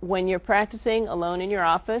 When you're practicing alone in your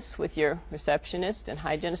office with your receptionist and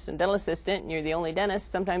hygienist and dental assistant and you're the only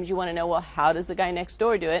dentist, sometimes you want to know, well, how does the guy next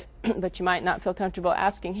door do it? But you might not feel comfortable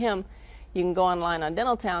asking him. You can go online on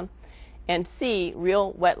Dentaltown and see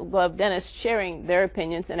real wet glove dentists sharing their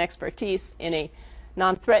opinions and expertise in a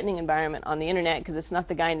non-threatening environment on the internet, because it's not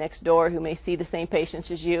the guy next door who may see the same patients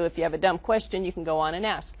as you. If you have a dumb question, you can go on and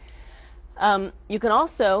ask. You can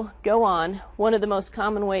also go on. One of the most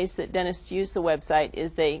common ways that dentists use the website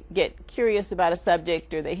is they get curious about a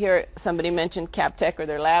subject, or they hear somebody mention CapTech, or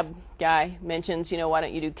their lab guy mentions, you know, why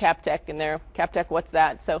don't you do CapTech? And they're, CapTech, what's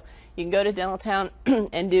that? So you can go to Dentaltown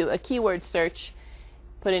and do a keyword search,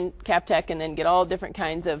 put in CapTech, and then get all different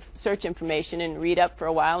kinds of search information and read up for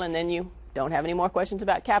a while, and then you don't have any more questions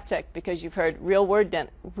about CapTech because you've heard real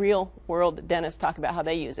world dentists talk about how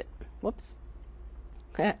they use it. Whoops.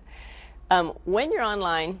 When you're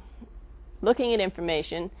online looking at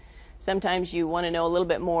information, sometimes you want to know a little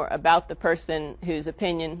bit more about the person whose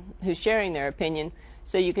sharing their opinion,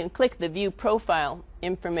 so you can click the view profile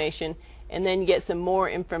information and then get some more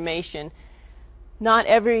information. Not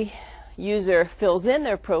every user fills in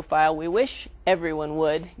their profile. We wish everyone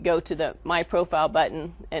would go to the My Profile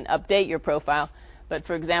button and update your profile. But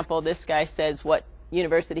for example, this guy says what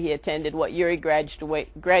university he attended, what year he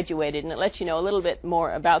graduated, and it lets you know a little bit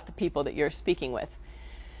more about the people that you're speaking with.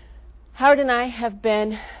 Howard and I have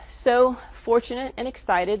been so fortunate and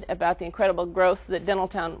excited about the incredible growth that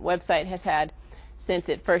Dentaltown website has had since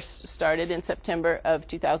it first started in September of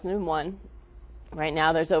 2001. Right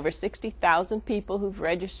now there's over 60,000 people who've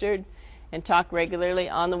registered and talk regularly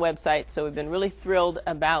on the website, so we've been really thrilled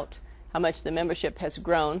about how much the membership has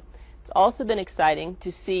grown. It's also been exciting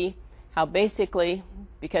to see how basically,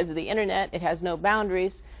 because of the internet, it has no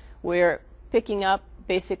boundaries. We're picking up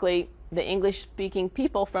basically the English-speaking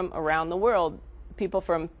people from around the world. People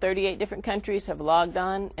from 38 different countries have logged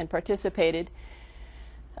on and participated.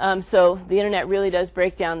 So the internet really does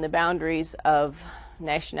break down the boundaries of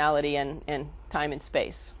nationality and time and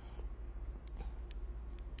space.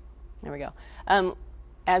 There we go.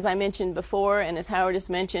 As I mentioned before, and as Howard has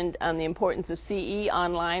mentioned, the importance of CE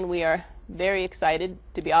online. We are very excited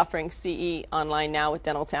to be offering CE online now with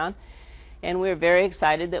Dentaltown. And we're very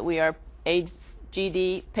excited that we are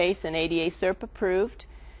GD, PACE, and ADA CERP approved.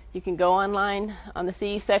 You can go online on the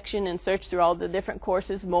CE section and search through all the different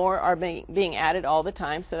courses. More are being added all the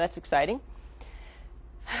time, so that's exciting.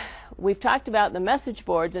 We've talked about the message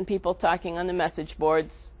boards and people talking on the message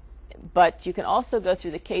boards, but you can also go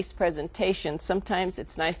through the case presentations. Sometimes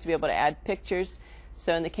it's nice to be able to add pictures.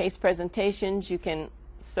 So in the case presentations, you can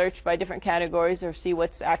search by different categories or see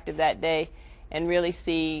what's active that day and really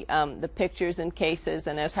see the pictures and cases.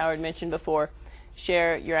 And as Howard mentioned before,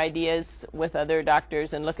 share your ideas with other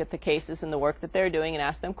doctors and look at the cases and the work that they're doing and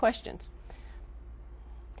ask them questions.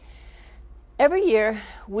 Every year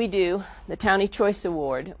we do the Townie Choice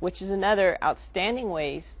Award, which is another outstanding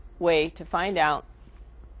way to find out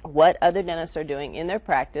what other dentists are doing in their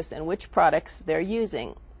practice and which products they're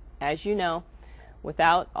using. As you know,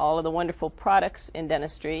 without all of the wonderful products in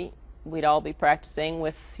dentistry, we'd all be practicing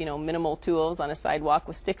with, minimal tools on a sidewalk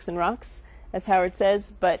with sticks and rocks, as Howard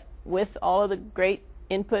says. But with all of the great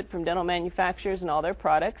input from dental manufacturers and all their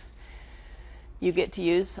products, you get to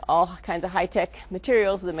use all kinds of high-tech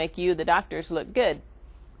materials that make you, the doctors, look good.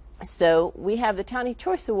 So we have the Townie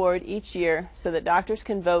Choice Award each year so that doctors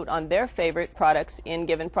can vote on their favorite products in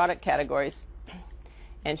given product categories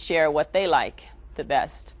and share what they like the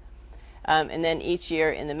best. And then each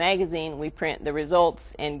year in the magazine we print the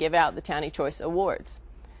results and give out the Townie Choice Awards.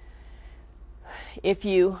 If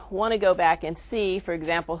you want to go back and see, for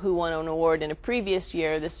example, who won an award in a previous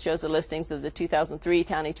year, this shows the listings of the 2003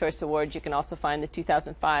 Townie Choice Awards. You can also find the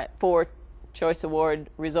 2004 Choice Award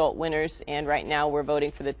result winners, and right now we're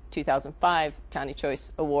voting for the 2005 Townie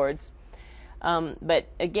Choice Awards. But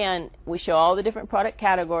again, we show all the different product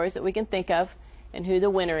categories that we can think of and who the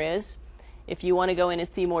winner is. If you want to go in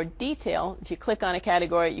and see more detail, if you click on a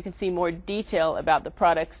category, you can see more detail about the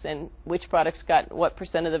products and which products got what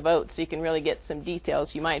 % of the vote, so you can really get some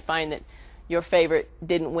details. You might find that your favorite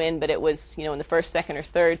didn't win, but it was, in the first, second, or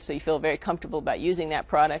third, so you feel very comfortable about using that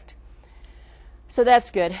product. So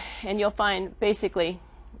that's good. And you'll find basically,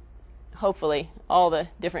 hopefully, all the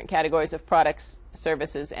different categories of products,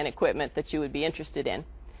 services, and equipment that you would be interested in.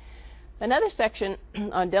 Another section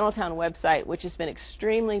on Dentaltown website, which has been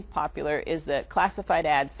extremely popular, is the classified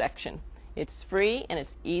ads section. It's free and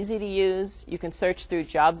it's easy to use. You can search through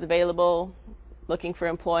jobs available, looking for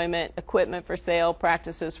employment, equipment for sale,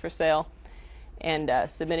 practices for sale, and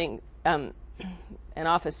submitting an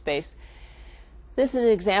office space. This is an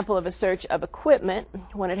example of a search of equipment.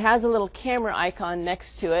 When it has a little camera icon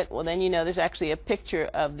next to it, well, then there's actually a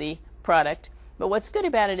picture of the product. But what's good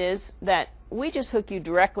about it is that we just hook you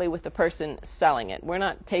directly with the person selling it. We're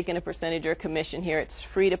not taking a percentage or commission here. It's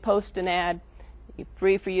free to post an ad,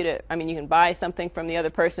 free for you to, you can buy something from the other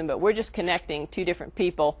person, but we're just connecting two different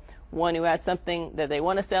people, one who has something that they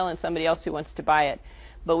want to sell and somebody else who wants to buy it.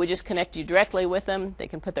 But we just connect you directly with them. They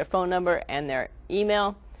can put their phone number and their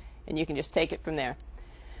email, and you can just take it from there.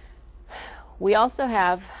 We also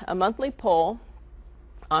have a monthly poll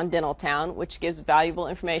on Dentaltown, which gives valuable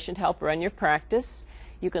information to help run your practice.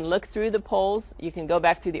 You can look through the polls. You can go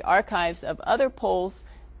back through the archives of other polls,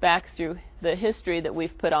 back through the history that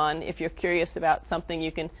we've put on. If you're curious about something,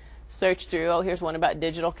 you can search through, oh, here's one about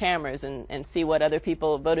digital cameras, and see what other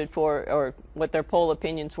people voted for or what their poll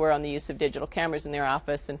opinions were on the use of digital cameras in their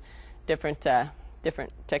office and different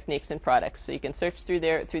techniques and products. So you can search through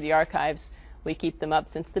the archives. We keep them up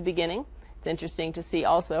since the beginning. It's interesting to see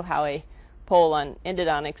also how a poll on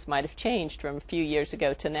endodontics might have changed from a few years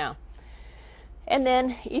ago to now. And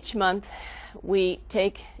then each month we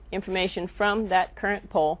take information from that current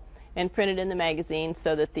poll and print it in the magazine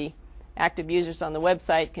so that the active users on the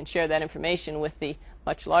website can share that information with the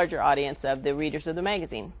much larger audience of the readers of the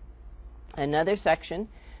magazine. Another section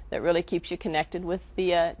that really keeps you connected with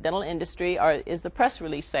the dental industry is the press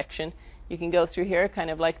release section. You can go through here kind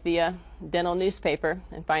of like the dental newspaper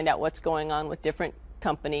and find out what's going on with different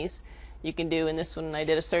companies. You can do, in this one I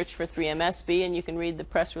did a search for 3M SB, and you can read the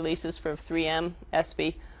press releases for 3M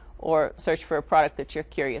SB or search for a product that you're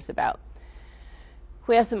curious about.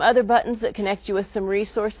 We have some other buttons that connect you with some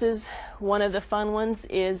resources. One of the fun ones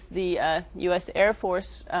is the U.S. Air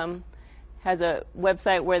Force has a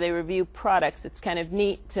website where they review products. It's kind of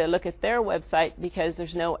neat to look at their website because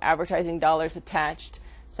there's no advertising dollars attached.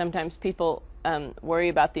 Sometimes people worry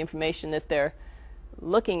about the information that they're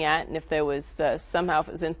looking at, and if there was somehow if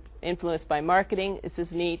it was influenced by marketing. This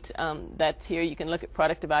is neat. That here you can look at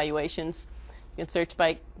product evaluations. You can search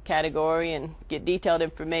by category and get detailed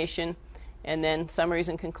information, and then summaries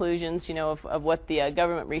and conclusions, you know, of what the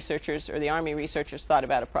government researchers or the Army researchers thought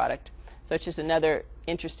about a product. So it's just another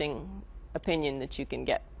interesting opinion that you can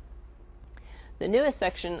get. The newest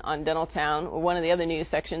section on Dentaltown, or one of the other new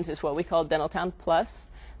sections, is what we call Dentaltown Plus.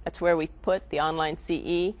 That's where we put the online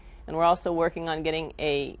CE, and we're also working on getting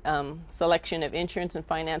a selection of insurance and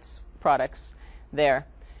finance products there.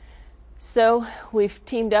 So we've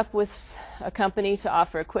teamed up with a company to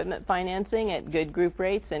offer equipment financing at good group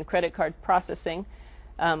rates and credit card processing,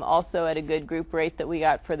 also at a good group rate that we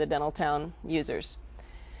got for the Dentaltown users.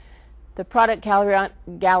 The product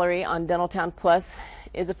gallery on Dentaltown Plus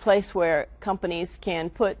is a place where companies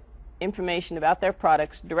can put information about their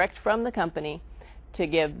products direct from the company to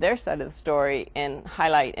give their side of the story and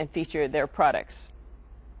highlight and feature their products.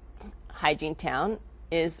 Hygiene Town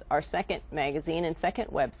is our second magazine and second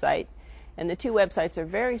website, and the two websites are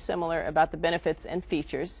very similar about the benefits and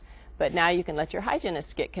features, but now you can let your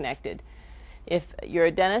hygienist get connected. If you're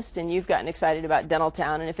a dentist and you've gotten excited about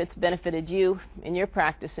Dentaltown, and if it's benefited you in your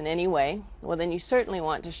practice in any way, well, then you certainly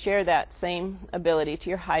want to share that same ability to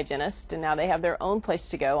your hygienist, and now they have their own place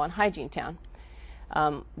to go on Hygiene Town.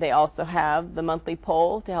 They also have the monthly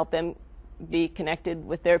poll to help them be connected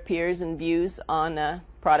with their peers and views on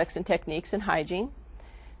products and techniques in hygiene.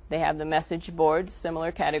 They have the message boards,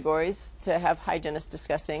 similar categories, to have hygienists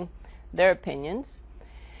discussing their opinions.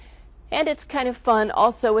 And it's kind of fun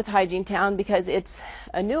also with Hygiene Town because it's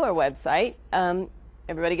a newer website.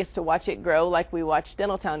 Everybody gets to watch it grow like we watched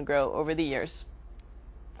Dentaltown grow over the years.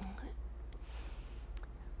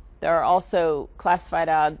 There are also classified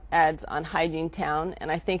ads on Hygiene Town,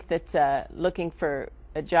 and I think that looking for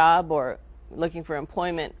a job or looking for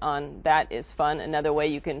employment on that is fun. Another way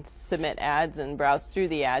you can submit ads and browse through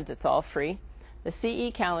the ads. It's all free. The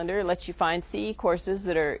CE calendar lets you find CE courses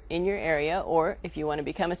that are in your area, or if you want to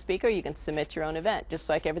become a speaker, you can submit your own event. Just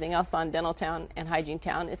like everything else on Dentaltown and Hygiene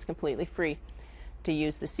Town, it's completely free to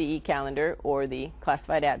use the CE calendar or the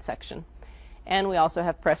classified ad section. And we also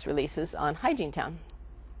have press releases on Hygiene Town.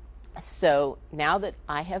 So now that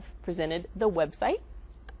I have presented the website,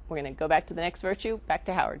 we're going to go back to the next virtue, back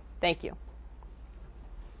to Howard. Thank you.